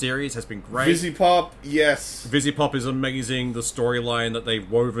that series has been great. Visipop, yes. Visipop is amazing. The storyline that they've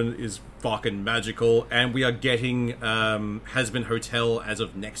woven is fucking magical, and we are getting Has-Been Hotel as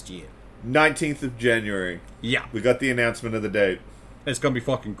of next year. 19th of January. Yeah, We got the announcement of the date. it's gonna be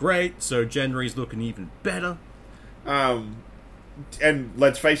fucking great. So January's looking even better. And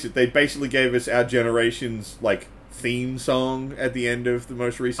let's face it, they basically gave us our generation's theme song at the end of the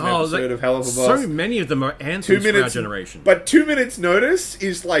most recent episode of Hell of a Boss. So many of them are anthems for our generation. But 2 minutes notice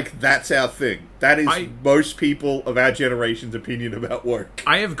is that's our thing. That is most people of our generation's opinion about work.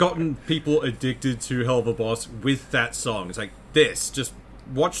 I have gotten people addicted to Hell of a Boss with that song. It's like this. Just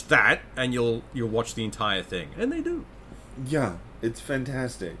watch that, and you'll watch the entire thing, and they do. Yeah, it's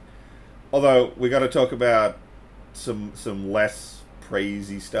fantastic. Although we got to talk about some less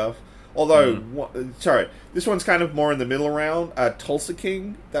crazy stuff. Although, sorry, this one's kind of more in the middle round. Tulsa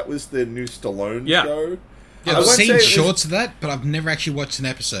King, that was the new Stallone show. Yeah, I've seen shorts of that, but I've never actually watched an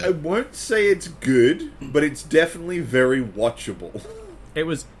episode. I won't say it's good, but it's definitely very watchable. It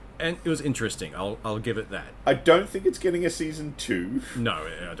was interesting. I'll give it that. I don't think it's getting a season 2. No,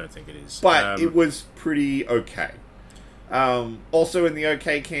 I don't think it is. But it was pretty okay. Also in the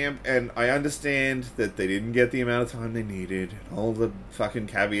okay camp, and I understand that they didn't get the amount of time they needed, and all the fucking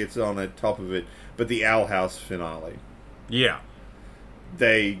caveats on the top of it, but the Owl House finale. Yeah.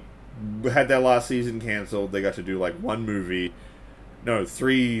 They had their last season cancelled. They got to do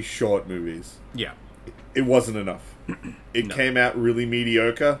 3 short movies. Yeah. It wasn't enough. It came out really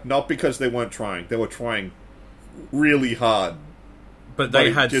mediocre, not because they weren't trying. They were trying really hard. But they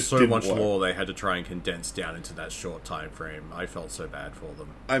it had just so didn't much work. lore they had to try and condense down into that short time frame. I felt so bad for them.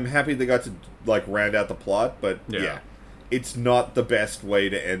 I'm happy they got to round out the plot, but yeah, it's not the best way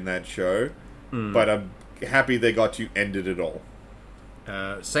to end that show. But I'm happy they got to end it at all.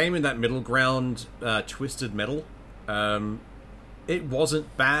 Same in that middle ground, Twisted Metal. It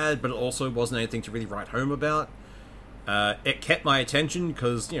wasn't bad, but it also wasn't anything to really write home about. It kept my attention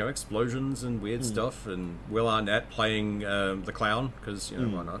because, explosions and weird stuff, and Will Arnett playing the clown, because,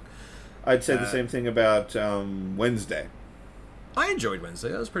 why not? I'd say the same thing about Wednesday. I enjoyed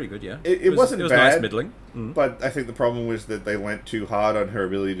Wednesday. That was pretty good, yeah. It wasn't it was bad, nice, middling. But I think the problem was that they went too hard on her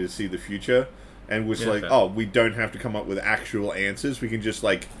ability to see the future, and was fair. we don't have to come up with actual answers. We can just,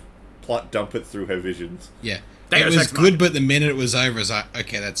 plot dump it through her visions. Yeah. Deus It was Ex good, but the minute it was over, it was like,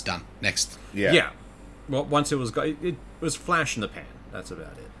 okay, that's done. Next. Yeah. Well, once it was flash in the pan. That's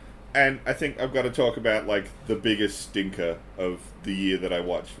about it. And I think I've got to talk about, the biggest stinker of the year that I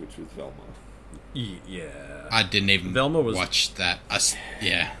watched, which was Velma. Yeah. I didn't even watch that.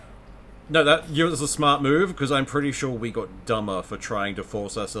 Yeah. No, that was a smart move, because I'm pretty sure we got dumber for trying to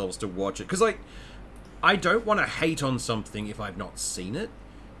force ourselves to watch it. Because, I don't want to hate on something if I've not seen it,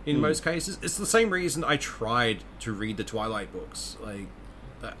 in most cases. It's the same reason I tried to read the Twilight books.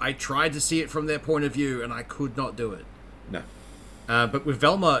 I tried to see it from their point of view, and I could not do it. No. But with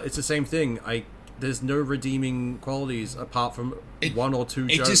Velma, it's the same thing. There's no redeeming qualities apart from one or two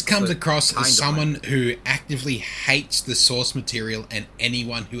jokes. It just comes that across kinda as someone who actively hates the source material and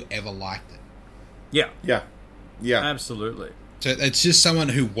anyone who ever liked it. Yeah. Yeah. Absolutely. So it's just someone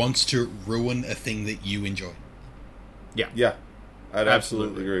who wants to ruin a thing that you enjoy. Yeah, I'd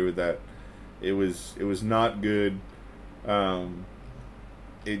absolutely agree with that. It was not good.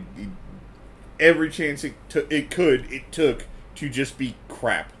 Every chance it took to just be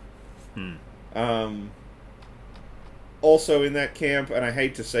crap. Also in that camp, and I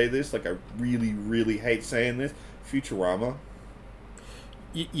hate to say this, like I really, really hate saying this, Futurama.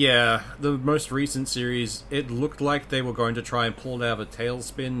 Yeah, the most recent series, it looked like they were going to try and pull it out of a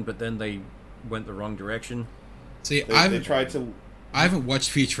tailspin, but then they went the wrong direction. See, They tried to... I haven't watched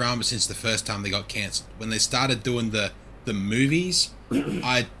Futurama since the first time they got cancelled. When they started doing the movies,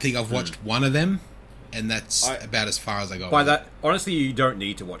 I think I've watched one of them, and that's about as far as I got. By that, honestly, you don't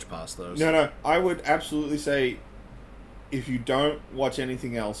need to watch past those. No, I would absolutely say, if you don't watch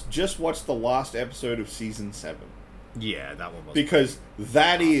anything else, just watch the last episode of Season 7. Yeah, that one was... Because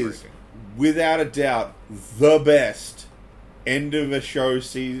that is, without a doubt, the best end of a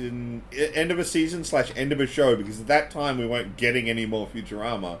season / end of a show, because at that time we weren't getting any more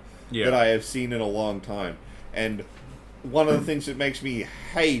Futurama that I have seen in a long time. And one of the things that makes me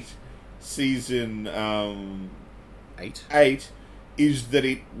hate season 8 is that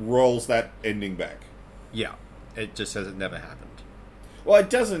it rolls that ending back. Yeah, it just says it never happened. Well, it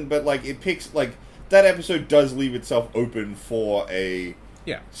doesn't, but like it picks like that episode does leave itself open for a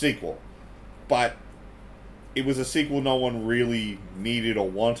sequel, but it was a sequel no one really needed or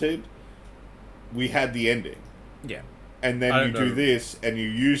wanted. We had the ending, and then you do this, and you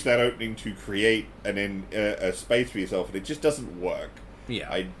use that opening to create a space for yourself, and it just doesn't work.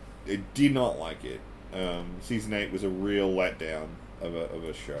 I did not like it. Season 8 was a real letdown of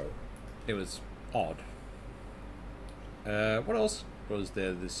a show. It was odd. What else was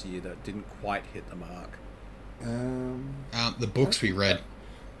there this year that didn't quite hit the mark? The books we read.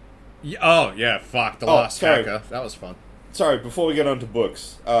 The Last Tracker. That was fun. Sorry, before we get on to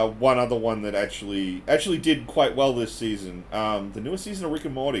books, one other one that actually did quite well this season, the newest season of Rick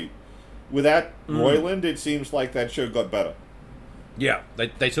and Morty. Without Roiland, it seems like that show got better. Yeah,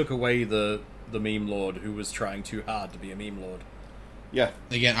 they took away the meme lord who was trying too hard to be a meme lord. Yeah.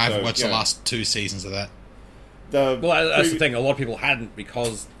 Again, I've watched the last 2 seasons of that. That's the thing. A lot of people hadn't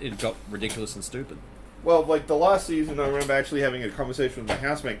because it got ridiculous and stupid. Well, like the last season, I remember actually having a conversation with my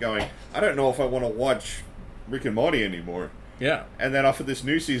housemate going, I don't know if I want to watch Rick and Morty anymore. Yeah. And then after this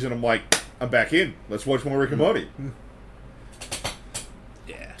new season, I'm like, I'm back in. Let's watch more Rick and Morty.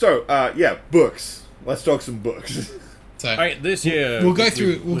 Yeah. So, books. Let's talk some books. So all right, this year we'll go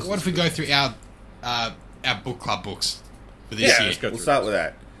through. What if we go through our book club books for this year? We'll start with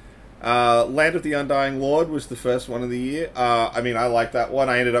that. Land of the Undying Lord was the first one of the year. I like that one.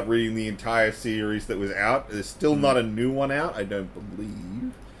 I ended up reading the entire series that was out. There's still not a new one out, I don't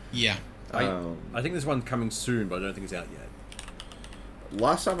believe. Yeah. I think there's one coming soon, but I don't think it's out yet.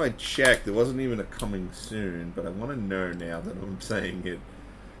 Last time I checked, there wasn't even a coming soon, but I want to know now that I'm saying it.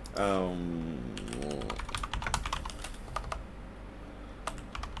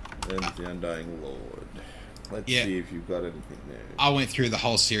 Land of the Undying Lord. Let's see if you've got anything there. I went through the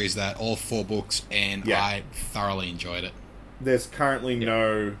whole series, all 4 books, and I thoroughly enjoyed it. There's currently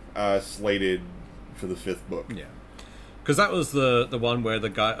no slated for the 5th book. Yeah, because that was the one where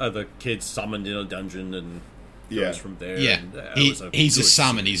the kid's summoned in a dungeon and goes from there. Yeah, and, he's a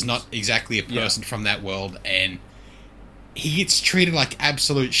summon. He's not exactly a person from that world, and he gets treated like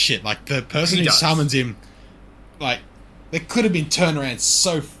absolute shit. Like the person who summons him, like. They could have been turned around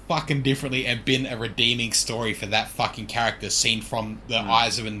so fucking differently and been a redeeming story for that fucking character seen from the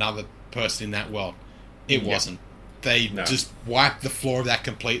eyes of another person in that world. It wasn't. They just wiped the floor of that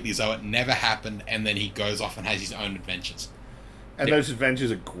completely as though it never happened, and then he goes off and has his own adventures. And those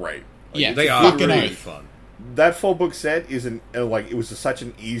adventures are great. Like, they are really fun. That 4-book set is it was such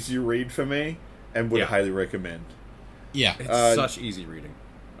an easy read for me, and would highly recommend. Yeah. It's such easy reading.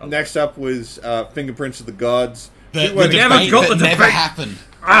 Next up was Fingerprints of the Gods. The debate that never happened.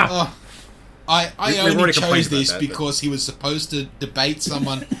 I only chose this because he was supposed to debate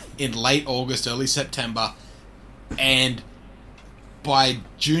someone in late August, early September, and by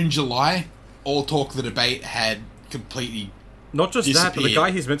June, July, all talk of the debate had completely not just disappeared. that, but the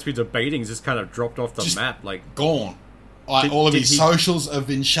guy he's meant to be debating just kind of dropped off the map, like gone. All of his socials have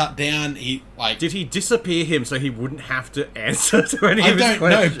been shut down. Did he disappear him so he wouldn't have to answer to any of his questions?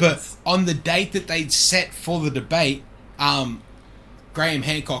 I don't know, but on the date that they'd set for the debate, Graham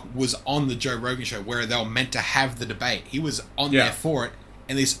Hancock was on the Joe Rogan show where they were meant to have the debate. He was on there for it,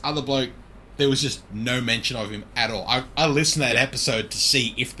 and this other bloke, there was just no mention of him at all. I listened to that episode to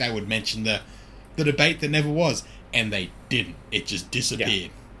see if they would mention the debate that never was, and they didn't. It just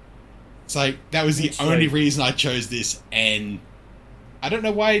disappeared. So that was the only reason I chose this, and I don't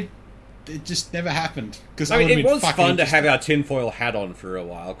know why it just never happened. Because I mean, it was fun to have our tinfoil hat on for a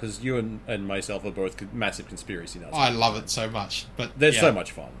while, because you and myself are both massive conspiracy nuts. Oh, I love it so much. But there's so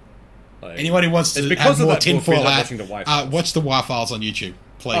much fun. Like, anyone who wants to because have more of that book, tinfoil we hat, watching the watch the Y Files on YouTube,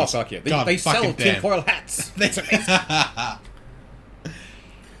 please. Oh, fuck yeah. God, they sell fucking damn. tinfoil hats.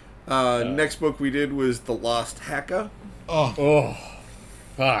 Next book we did was The Last Hacker. Oh,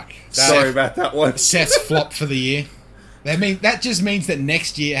 fuck. Sorry about that one. Seth's flop for the year. That just means that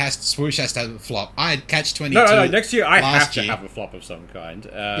next year Swoosh has to have a flop. I had Catch 22. No. Next year I have to year. have a flop of some kind.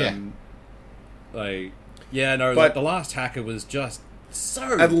 But The Last Hacker was just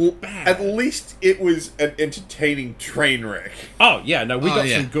so bad. At least it was an entertaining train wreck. Oh yeah, no, we got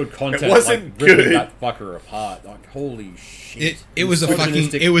some good content. It wasn't ripping good. That fucker apart. Like, holy shit! It was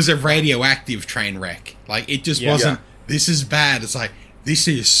it was a radioactive train wreck. Like, it just wasn't. Yeah. This is bad. It's like, this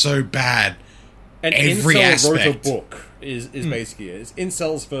is so bad. And every Incel aspect. wrote a book. Is basically it. It's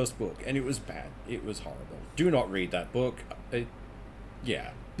Incel's first book, and it was bad. It was horrible. Do not read that book. Read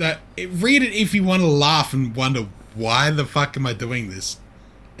it if you want to laugh and wonder, why the fuck am I doing this?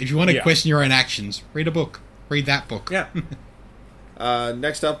 If you want to question your own actions, read a book. Read that book. Yeah.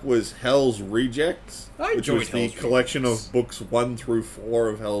 Next up was Hell's Rejects, which was the collection of books 1 through 4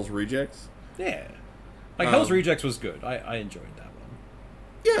 of Hell's Rejects. Yeah. Hell's Rejects was good. I enjoyed that one.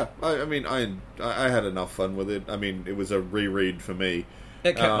 Yeah, I had enough fun with it. I mean, it was a reread for me.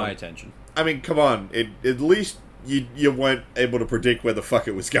 It kept my attention. I mean, come on. At least you weren't able to predict where the fuck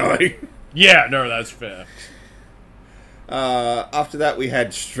it was going. Yeah, no, that's fair. After that, we had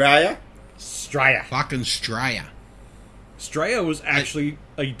Straya. Fucking Straya. Straya was actually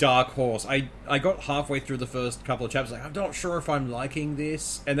a dark horse. I got halfway through the first couple of chapters, like, I'm not sure if I'm liking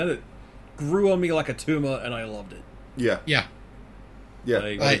this. And then it grew on me like a tumor, and I loved it. Yeah. Yeah. Yeah,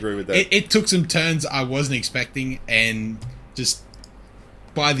 I agree with that. It took some turns I wasn't expecting, and just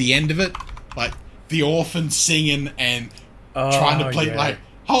by the end of it, like, the orphan singing and trying to play, like,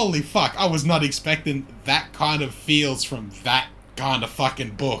 holy fuck, I was not expecting that kind of feels from that kind of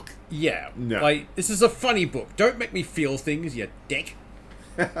fucking book. Yeah. No. Like, this is a funny book. Don't make me feel things, you dick.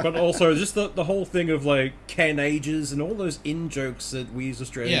 But also, just the whole thing of, like, Ken ages and all those in-jokes that we as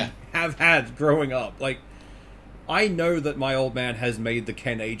Australians have had growing up. Like, I know that my old man has made the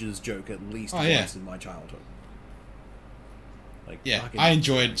Ken ages joke at least once in my childhood. Like, I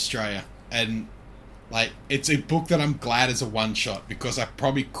enjoyed Straya, and like, it's a book that I'm glad is a one shot, because I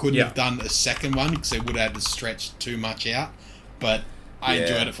probably couldn't have done a second one because they would have had to stretch too much out. But I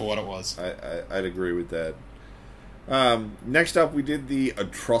enjoyed it for what it was. I'd agree with that. Next up, we did the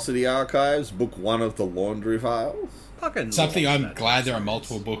Atrocity Archives, book 1 of the Laundry Files. Something I'm glad there are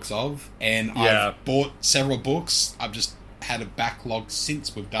multiple books of, and I've bought several books. I've just had a backlog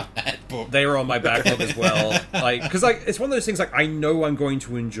since we've done that book. They were on my backlog as well. Like, because it's one of those things, like, I know I'm going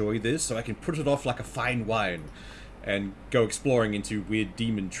to enjoy this, so I can put it off like a fine wine and go exploring into weird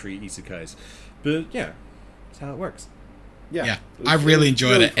demon tree isekais. But yeah, that's how it works. Yeah, I really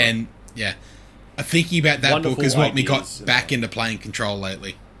enjoyed it, and thinking about that book is what me got back into playing Control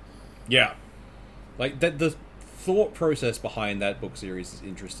lately. Yeah, like the thought process behind that book series is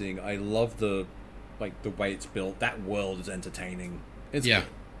interesting. I love the way it's built. That world is entertaining. It's good.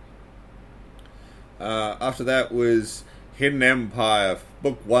 After that was Hidden Empire,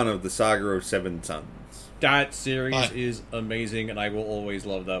 book 1 of the Saga of Seven Sons. That series is amazing, and I will always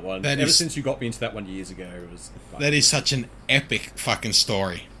love that one. Ever since you got me into that one years ago, it was fun. That is such an epic fucking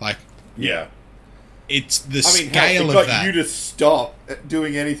story. Like, it's the scale it of that. got you to stop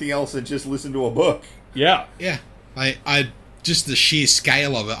doing anything else and just listen to a book. Yeah. I just the sheer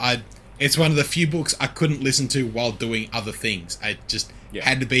scale of it. It's one of the few books I couldn't listen to while doing other things. I just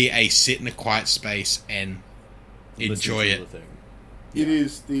had to be sit in a quiet space and enjoy it. It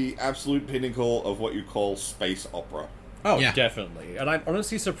is the absolute pinnacle of what you call space opera. Oh, definitely. And I'm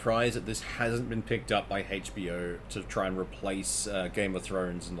honestly surprised that this hasn't been picked up by HBO to try and replace Game of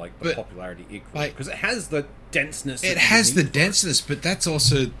Thrones and the popularity equally. Because it has the denseness. It has the denseness, but that's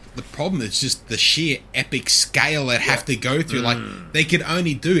also the problem. It's just the sheer epic scale they have to go through. Like, they could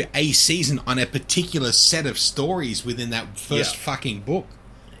only do a season on a particular set of stories within that first fucking book.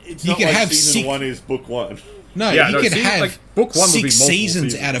 It's not like season 1 is book 1. No, you could have book 1 would be 6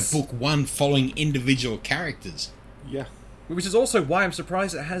 seasons out of book 1 following individual characters. Yeah. Which is also why I'm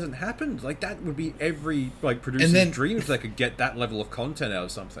surprised it hasn't happened. Like, that would be every producer's dream if they could get that level of content out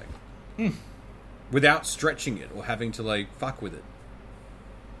of something. Without stretching it or having to, fuck with it.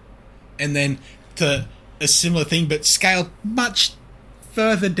 And then to a similar thing, but scaled much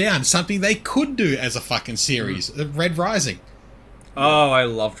further down. Something they could do as a fucking series. Red Rising. Oh, I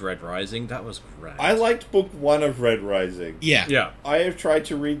loved Red Rising. That was great. I liked book 1 of Red Rising. Yeah. Yeah. I have tried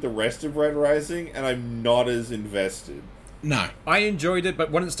to read the rest of Red Rising, and I'm not as invested. No. I enjoyed it, but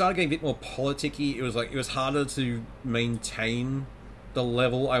when it started getting a bit more politicky, it was harder to maintain the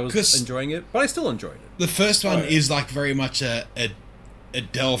level I was 'Cause enjoying it, but I still enjoyed it. The first one Oh, yeah. is like very much a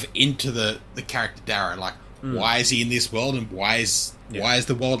delve into the character Darrow. Like, why is he in this world, and why is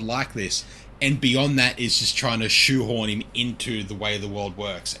the world like this? And beyond that is just trying to shoehorn him into the way the world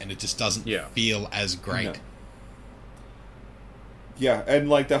works, and it just doesn't feel as great. No. Yeah, and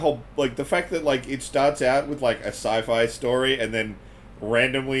like the fact that like it starts out with like a sci-fi story, and then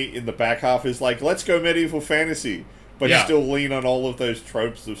randomly in the back half is like, let's go medieval fantasy, but still lean on all of those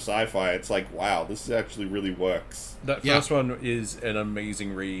tropes of sci-fi. It's like, wow, this actually really works. That first one is an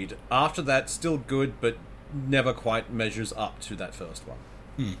amazing read. After that, still good, but never quite measures up to that first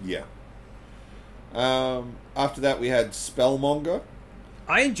one. Yeah. After that, we had Spellmonger.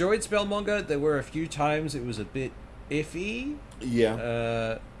 I enjoyed Spellmonger. There were a few times it was a bit iffy.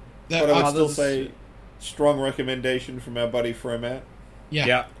 Yeah. But I would still say strong recommendation from our buddy Fromat.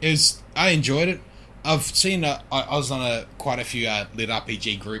 Yeah. I enjoyed it. I've seen. I was on quite a few lit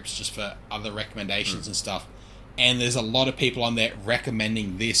RPG groups just for other recommendations and stuff, and there's a lot of people on there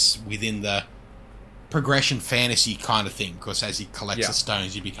recommending this within the progression fantasy kind of thing, because as he collects the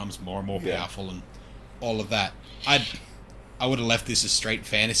stones, he becomes more and more powerful and all of that. I would have left this as straight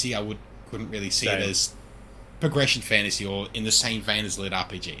fantasy. I couldn't really see it as progression fantasy or in the same vein as lit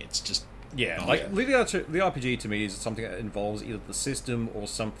RPG. It's just the RPG to me is something that involves either the system or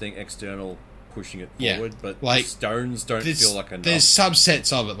something external pushing it forward. But like, the stones don't feel like enough. There's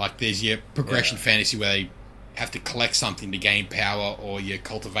subsets of it. Like there's your progression fantasy where they have to collect something to gain power, or your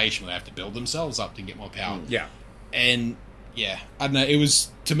cultivation where they have to build themselves up to get more power. And I don't know. It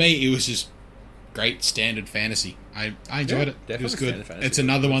was just great standard fantasy. I enjoyed it. It was good. It's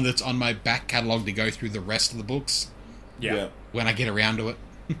another one that's on my back catalogue to go through the rest of the books. When I get around to it.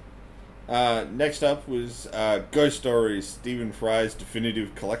 Next up was Ghost Stories, Stephen Fry's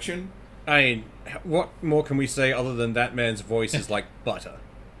definitive collection. I mean, what more can we say other than that man's voice is like butter?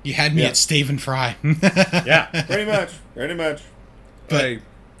 You had me at Stephen Fry. Pretty much. But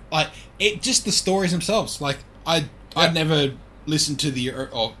like it, just the stories themselves. Like I'd never listened to the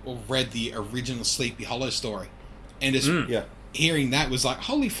or read the original Sleepy Hollow story, and just hearing that was like,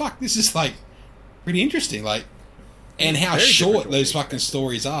 holy fuck, this is like pretty interesting. Like, and how short those fucking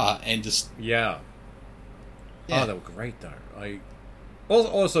stories are, and just oh, they were great though.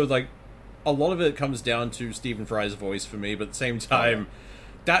 Also like a lot of it comes down to Stephen Fry's voice for me, but at the same time,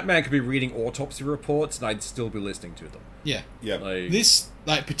 that man could be reading autopsy reports and I'd still be listening to them.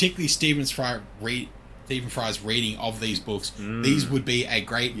 Particularly Stephen Fry's reading of these books, these would be a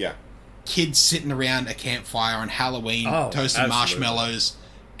great kids sitting around a campfire on Halloween, toasting marshmallows,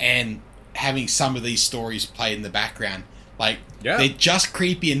 and having some of these stories played in the background. Like, they're just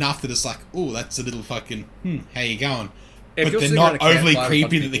creepy enough that it's like, ooh, that's a little fucking, how you going? But they're not overly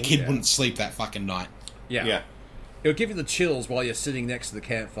creepy that the kid wouldn't sleep that fucking night. It would give you the chills while you're sitting next to the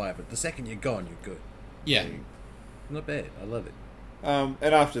campfire, but the second you're gone, you're good. Not bad. I love it. And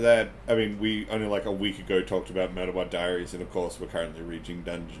after that, I mean, we only like a week ago talked about Murderbot Diaries, and of course we're currently reading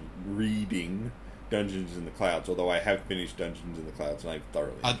Dungeons in the Clouds, although I have finished Dungeons in the Clouds and I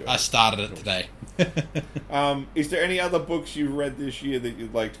thoroughly enjoyed it. I started it today. Is there any other books you've read this year that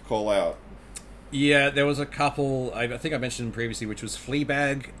you'd like to call out? Yeah, there was a couple, I think I mentioned previously, which was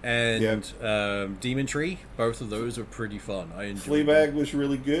Fleabag and Demon Tree. Both of those were pretty fun. I enjoyed Fleabag was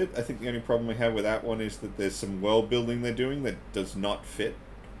really good. I think the only problem we have with that one is that there's some world building they're doing that does not fit.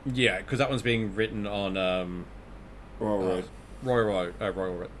 Yeah, because that one's being written on Royal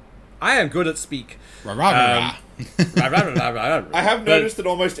Road. I am good at speak. I have noticed that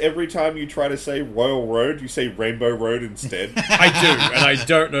almost every time you try to say Royal Road, you say Rainbow Road instead. I do, and I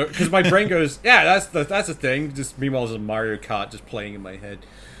don't know, because my brain goes, that's the thing. Just meanwhile, there's a Mario Kart just playing in my head.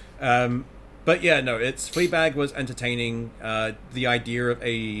 But yeah, no, Fleabag was entertaining. The idea of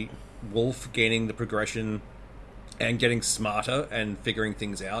a wolf gaining the progression and getting smarter and figuring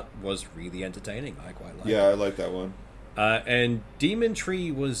things out was really entertaining. I quite liked it. Yeah, I like that one. And Demon Tree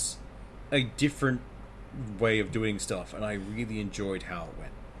was a different way of doing stuff, and I really enjoyed how it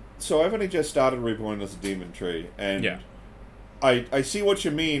went. So I've only just started Reborn as a Demon Tree, and I see what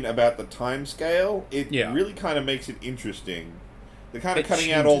you mean about the time scale. It really kind of makes it interesting. They're kind of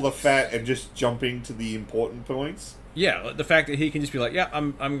cutting out all the fat and just jumping to the important points. Yeah, like the fact that he can just be like,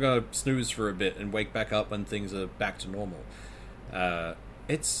 I'm going to snooze for a bit and wake back up when things are back to normal.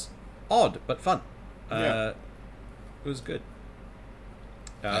 It's odd, but fun. It was good.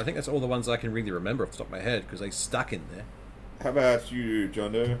 I think that's all the ones I can really remember off the top of my head, because they stuck in there. How about you,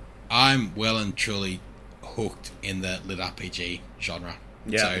 John Doe? I'm well and truly hooked in the lit RPG genre.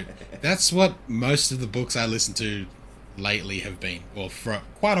 Yeah. So that's what most of the books I listen to lately have been, or for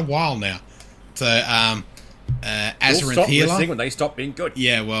quite a while now. So, We'll Azeroth stop Healer. listening when they stop being good.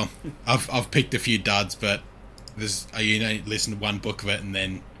 Yeah, well, I've picked a few duds, but listen to one book of it and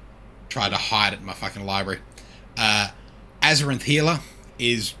then try to hide it in my fucking library. Azeroth Healer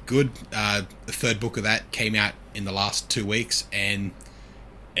is good. The third book of that came out in the last 2 weeks, and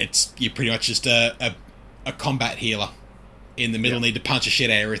you're pretty much just a combat healer. In the middle, need to punch a shit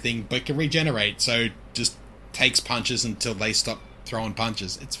out of everything, but can regenerate, so just takes punches until they stop throwing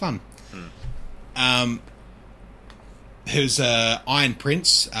punches. It's fun. There's Iron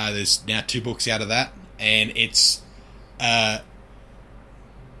Prince. There's now 2 books out of that, and it's a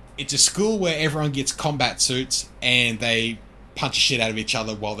school where everyone gets combat suits, and they punch the shit out of each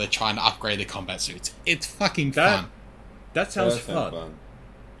other while they're trying to upgrade their combat suits. It's fucking fun. That sounds fun.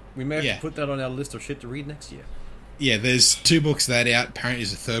 We may have Yeah. to put that on our list of shit to read next year. Yeah, there's 2 books of that out. Apparently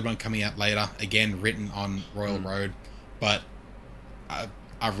there's a third one coming out later, again written on Royal Road, but I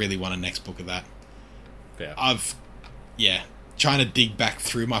really want a next book of that. Fair. Trying to dig back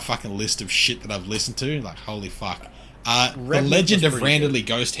through my fucking list of shit that I've listened to, like holy fuck. The Revenant Legend was of pretty Randomly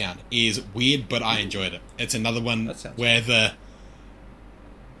Ghost Hound is weird, but I enjoyed it. It's another one That sounds where the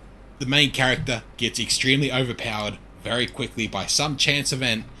main character gets extremely overpowered very quickly by some chance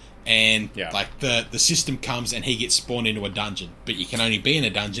event, and like the system comes and he gets spawned into a dungeon, but you can only be in a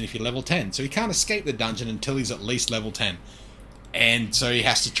dungeon if you're level 10, so he can't escape the dungeon until he's at least level 10, and so he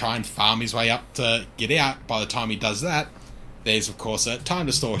has to try and farm his way up to get out. By the time he does that, there's of course a time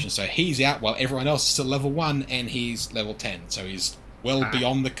distortion, so he's out while everyone else is still level 1 and he's level 10, so he's well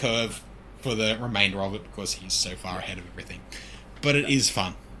beyond the curve for the remainder of it because he's so far ahead of everything. But it is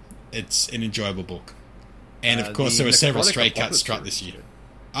fun. It's an enjoyable book. And of course there were several Stray Cat Strut this year.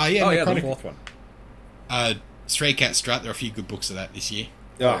 The fourth one. Stray Cat Strut, there are a few good books of that this year.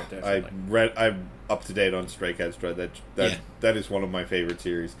 Oh, definitely. I'm up to date on Stray Cat Strut. That is one of my favorite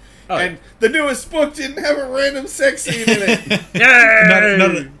series. Oh, and the newest book didn't have a random sex scene in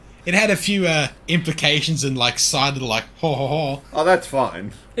it. It had a few implications and like sided like ho ho ho. Oh, that's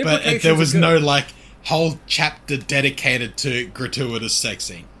fine. But there was no like whole chapter dedicated to gratuitous sex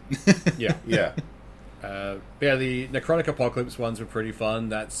scene. Yeah. Yeah. The Necrotic Apocalypse ones were pretty fun.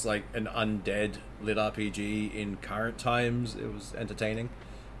 That's like an undead lit RPG in current times. It was entertaining.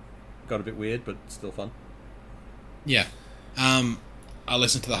 Got a bit weird, but still fun. Yeah. I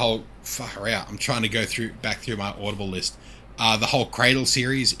listened to the whole far out. I'm trying to go back through my Audible list. The whole Cradle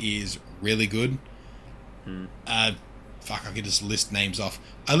series is really good. I could just list names off.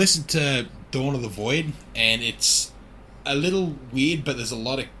 I listened to Dawn of the Void, and it's a little weird, but there's a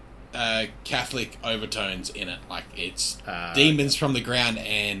lot of Catholic overtones in it. Like it's demons from the ground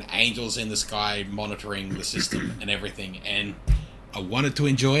and angels in the sky monitoring the system and everything. And I wanted to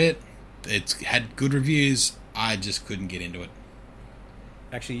enjoy it. It's had good reviews. I just couldn't get into it.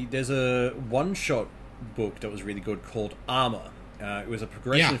 Actually, there's a one-shot book that was really good called Armor. It was a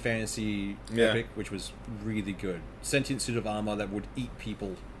progression fantasy epic, which was really good. Sentient suit of armor that would eat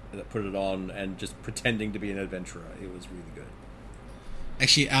people that put it on, and just pretending to be an adventurer. It was really good.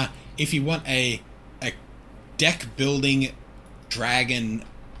 Actually, if you want a deck building dragon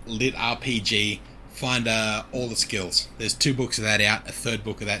lit RPG, find all the skills. There's 2 books of that out. A third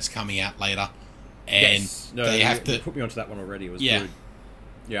book of that's coming out later, and they have to put me onto that one already. It was good.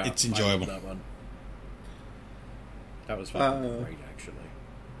 Yeah, it's enjoyable. I loved that one. That was fucking great, actually.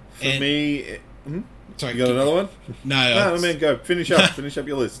 For me, sorry, you got another one? No, I mean, go finish up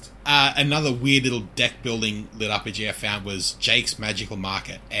your list. Another weird little deck building lit RPG I found was Jake's Magical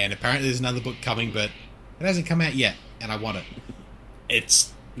Market, and apparently there's another book coming, but it hasn't come out yet, and I want it.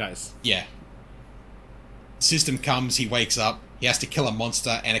 It's nice. Yeah. System comes, he wakes up, he has to kill a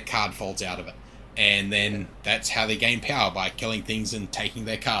monster, and a card falls out of it, and then that's how they gain power, by killing things and taking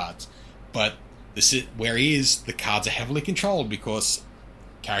their cards. But where he is, the cards are heavily controlled because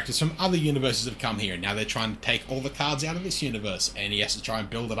characters from other universes have come here, and now they're trying to take all the cards out of this universe, and he has to try and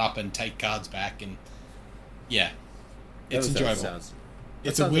build it up and take cards back, and it's enjoyable.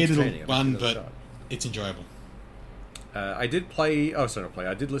 It's a weird little one, but it's enjoyable. I did play. Oh, sorry, not play.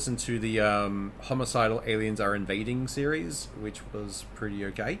 I did listen to the Homicidal Aliens Are Invading series, which was pretty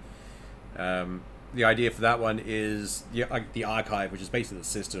okay. The idea for that one is the archive, which is basically the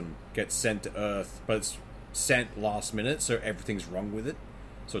system, gets sent to Earth, but it's sent last minute, so everything's wrong with it.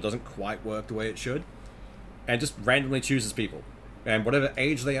 So it doesn't quite work the way it should. And just randomly chooses people. And whatever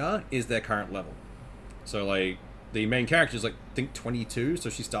age they are is their current level. So, like, the main character is, I think 22, so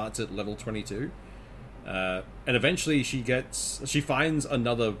she starts at level 22. And eventually she finds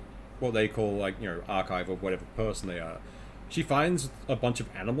another, what they call, like, archive or whatever person they are. She finds a bunch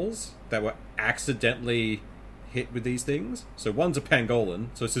of animals that were accidentally hit with these things. So one's a pangolin,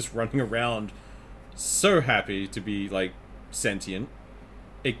 so it's just running around so happy to be, like, sentient.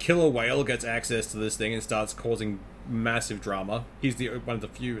 A killer whale gets access to this thing and starts causing massive drama. He's one of the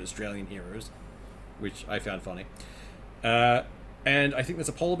few Australian heroes, which I found funny. And I think there's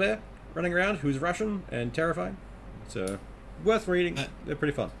a polar bear running around who's Russian and terrifying. So, worth reading. They're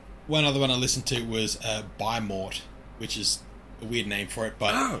pretty fun. One other one I listened to was Mort, which is a weird name for it,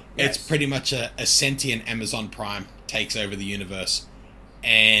 but it's pretty much a sentient Amazon Prime takes over the universe.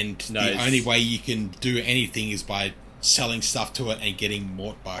 And the only way you can do anything is by selling stuff to it and getting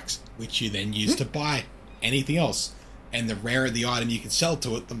Mort bucks, which you then use to buy anything else. And the rarer the item you can sell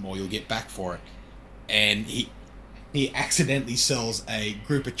to it, the more you'll get back for it. And he accidentally sells a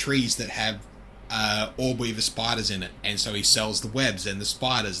group of trees that have orb weaver spiders in it, and so he sells the webs and the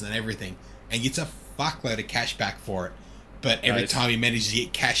spiders and everything, and gets a fuckload of cash back for it. But every time he manages to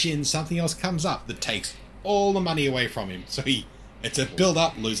get cash in, something else comes up that takes all the money away from him. So it's a build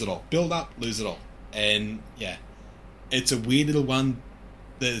up, lose it all, build up, lose it all. And yeah, it's a weird little one.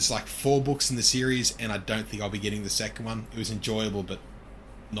 There's like 4 books in the series, and I don't think I'll be getting the second one. It was enjoyable, but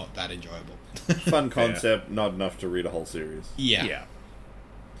not that enjoyable. Fun concept, not enough to read a whole series. Yeah.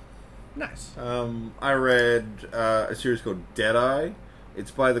 Nice. I read a series called Deadeye.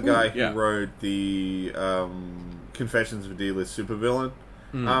 It's by the guy who wrote the Confessions of a D-List Supervillain.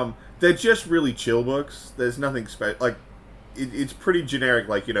 They're just really chill books. There's nothing special. Like, it's pretty generic.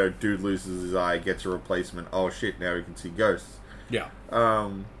 Like, dude loses his eye, gets a replacement. Oh shit! Now he can see ghosts. Yeah.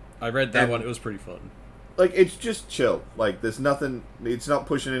 I read that one. It was pretty fun. Like, it's just chill. Like, there's nothing... It's not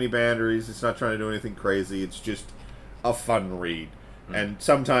pushing any boundaries. It's not trying to do anything crazy. It's just a fun read. And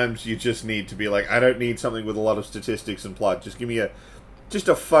sometimes you just need to be like, I don't need something with a lot of statistics and plot. Just give me a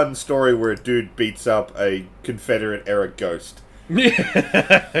fun story where a dude beats up a Confederate-era ghost.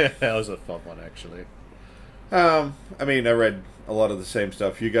 That was a fun one, actually. I read a lot of the same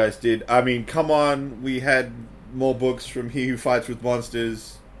stuff you guys did. I mean, come on. We had more books from He Who Fights with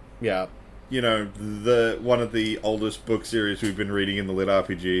Monsters. Yeah. One of the oldest book series we've been reading in the Lit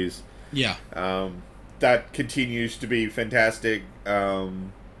RPGs. Yeah. That continues to be fantastic.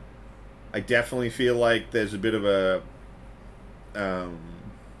 I definitely feel like there's a bit of a...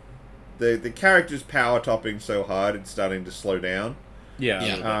 The characters power topping so hard, it's starting to slow down.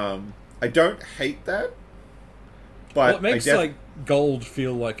 Yeah. I don't hate that. But well, it makes gold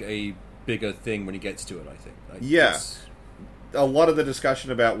feel like a bigger thing when he gets to it, I think. A lot of the discussion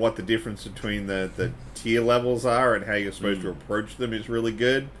about what the difference between the tier levels are and how you're supposed to approach them is really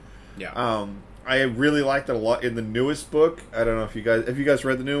good. Yeah. I really liked it a lot in the newest book. I don't know if you guys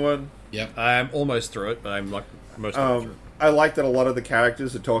read the new one? Yep. I'm almost through it, but I'm like most of it through. I like that a lot of the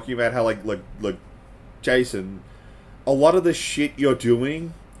characters are talking about how, like Jason, a lot of the shit you're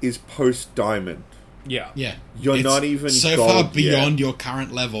doing is post-Diamond. Yeah. Yeah. You're not even so gold far beyond yet. your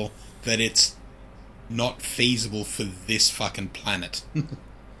current level that it's not feasible for this fucking planet.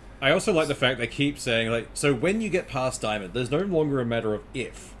 I also like the fact they keep saying, like, so when you get past Diamond, there's no longer a matter of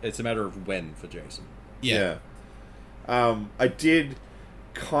if, it's a matter of when for Jason. Yeah. I did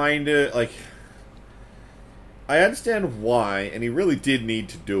kind of, like... I understand why, and he really did need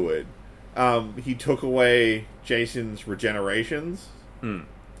to do it. He took away Jason's regenerations.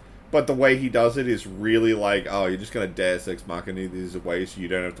 But the way he does it is really like, oh, you're just going to Deus Ex Machina these away so you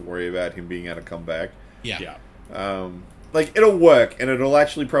don't have to worry about him being able to come back. Yeah. Like, it'll work, and it'll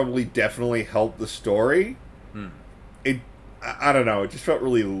actually probably definitely help the story. I don't know, it just felt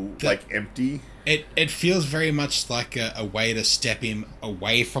really, empty. It feels very much like a way to step him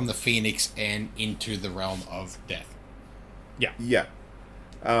away from the Phoenix and into the realm of death. Yeah.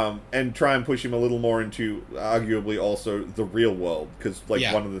 And try and push him a little more into, arguably, also the real world. Because,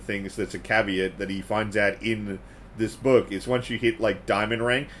 one of the things that's a caveat that he finds out in this book is once you hit, Diamond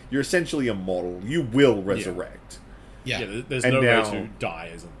rank, you're essentially immortal. You will resurrect. Yeah, there's no way to die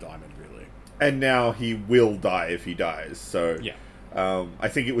as a Diamond, really. And now he will die if he dies. So, I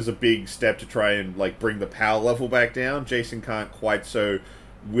think it was a big step to try and, bring the power level back down. Jason can't quite so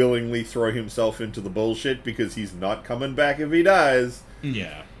willingly throw himself into the bullshit because he's not coming back if he dies.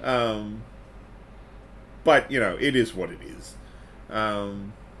 Yeah. But, it is what it is.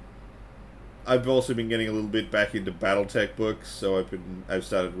 I've also been getting a little bit back into BattleTech books, so I've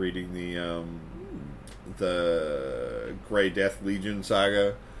started reading the Grey Death Legion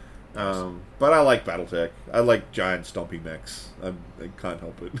saga. But I like BattleTech. I like giant stompy mechs. I can't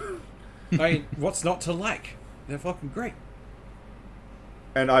help it. I mean, what's not to like? They're fucking great.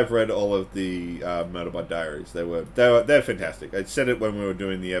 And I've read all of the Murderbot Diaries. They're fantastic. I said it when we were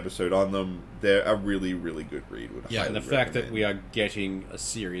doing the episode on them. They're a really, really good read. Yeah, And the fact that we are getting a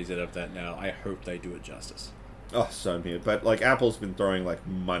series out of that now, I hope they do it justice. Oh, same here. But like Apple's been throwing like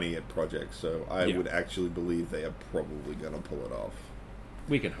money at projects, so I would actually believe they are probably going to pull it off.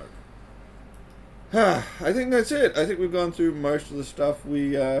 We can hope. I think that's it. I think we've gone through most of the stuff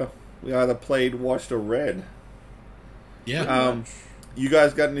we either played, watched, or read. Yeah. You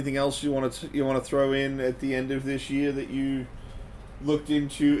guys got anything else you want to throw in at the end of this year that you looked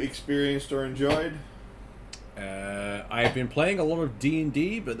into, experienced, or enjoyed? I've been playing a lot of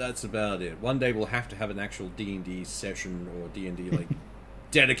D&D, but that's about it. One day we'll have to have an actual D&D session or D&D like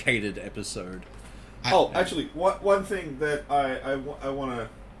dedicated episode. Actually, one thing that I want to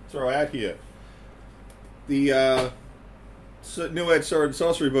throw out here. The New Ed Sword and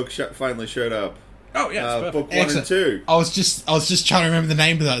Sorcery book finally showed up. Oh yeah, it's book perfect. 1 and 2. I was just trying to remember the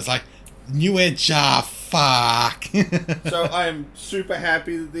name of that. It's like New Edge. Fuck. So I am super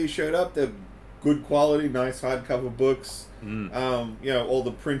happy that these showed up. They're good quality, nice hardcover books. All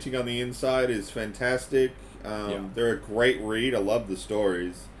the printing on the inside is fantastic. They're a great read. I love the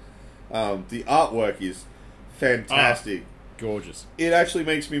stories. The artwork is fantastic. Gorgeous. It actually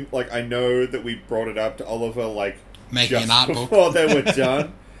makes me I know that we brought it up to Oliver Making just an art book before they were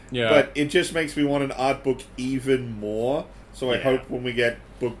done. Yeah. But it just makes me want an art book even more. So I hope when we get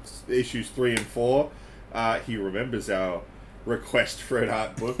books issues 3 and 4, he remembers our request for an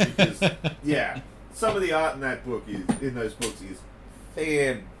art book because some of the art in those books is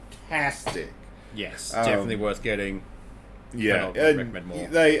fantastic. Yes, definitely worth getting. Yeah, and recommend more.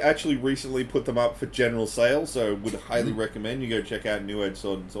 They actually recently put them up for general sale, so would highly recommend you go check out New Ed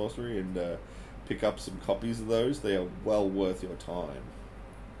Sword and Sorcery and pick up some copies of those. They are well worth your time.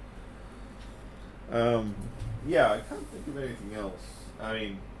 I can't think of anything else. I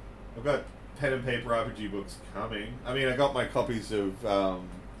mean, I've got pen and paper RPG books coming. I mean, I got my copies of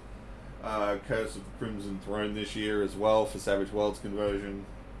Curse of the Crimson Throne this year as well for Savage Worlds conversion.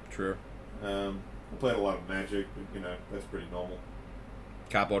 True. I played a lot of Magic, but, that's pretty normal.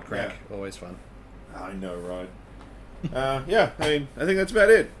 Cardboard crack, always fun. I know, right? I mean, I think that's about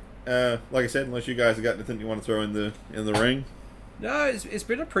it. Like I said, unless you guys have got anything you want to throw in the ring. No, it's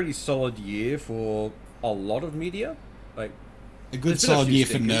been a pretty solid year for a lot of media. Like a good solid year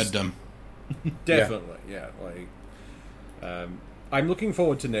for nerddom. Definitely, I'm looking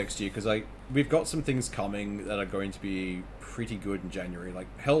forward to next year because we've got some things coming that are going to be pretty good in January. Like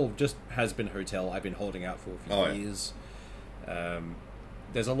Hell just has been Hotel. I've been holding out for a few years.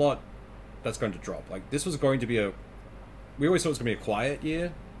 There's a lot that's going to drop. Like this was going to be we always thought it was going to be a quiet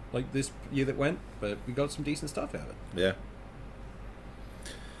year, like this year that went, but we got some decent stuff out of it. Yeah.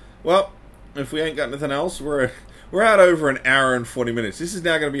 Well, if we ain't got nothing else, we're out over an hour and 40 minutes. This is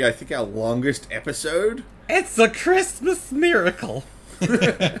now going to be, I think, our longest episode. It's a Christmas miracle.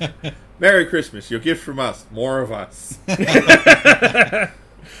 Merry Christmas. Your gift from us. More of us.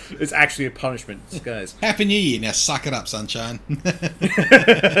 It's actually a punishment, guys. Happy New Year. Now suck it up, sunshine.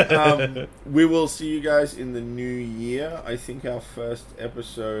 We will see you guys in the new year. I think our first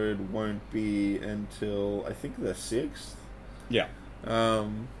episode won't be until, I think, the 6th. Yeah.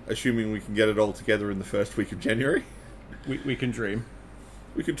 Assuming we can get it all together in the first week of January. We can dream.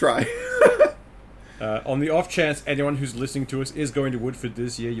 We could try. On the off chance anyone who's listening to us is going to Woodford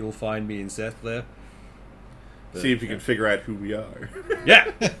this year, you'll find me and Seth there. But, see if you can figure out who we are.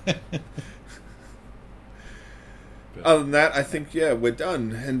 Yeah! Other than that, I think, we're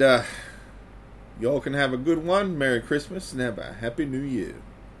done. And y'all can have a good one. Merry Christmas and have a Happy New Year.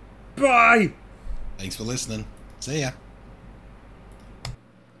 Bye! Thanks for listening. See ya.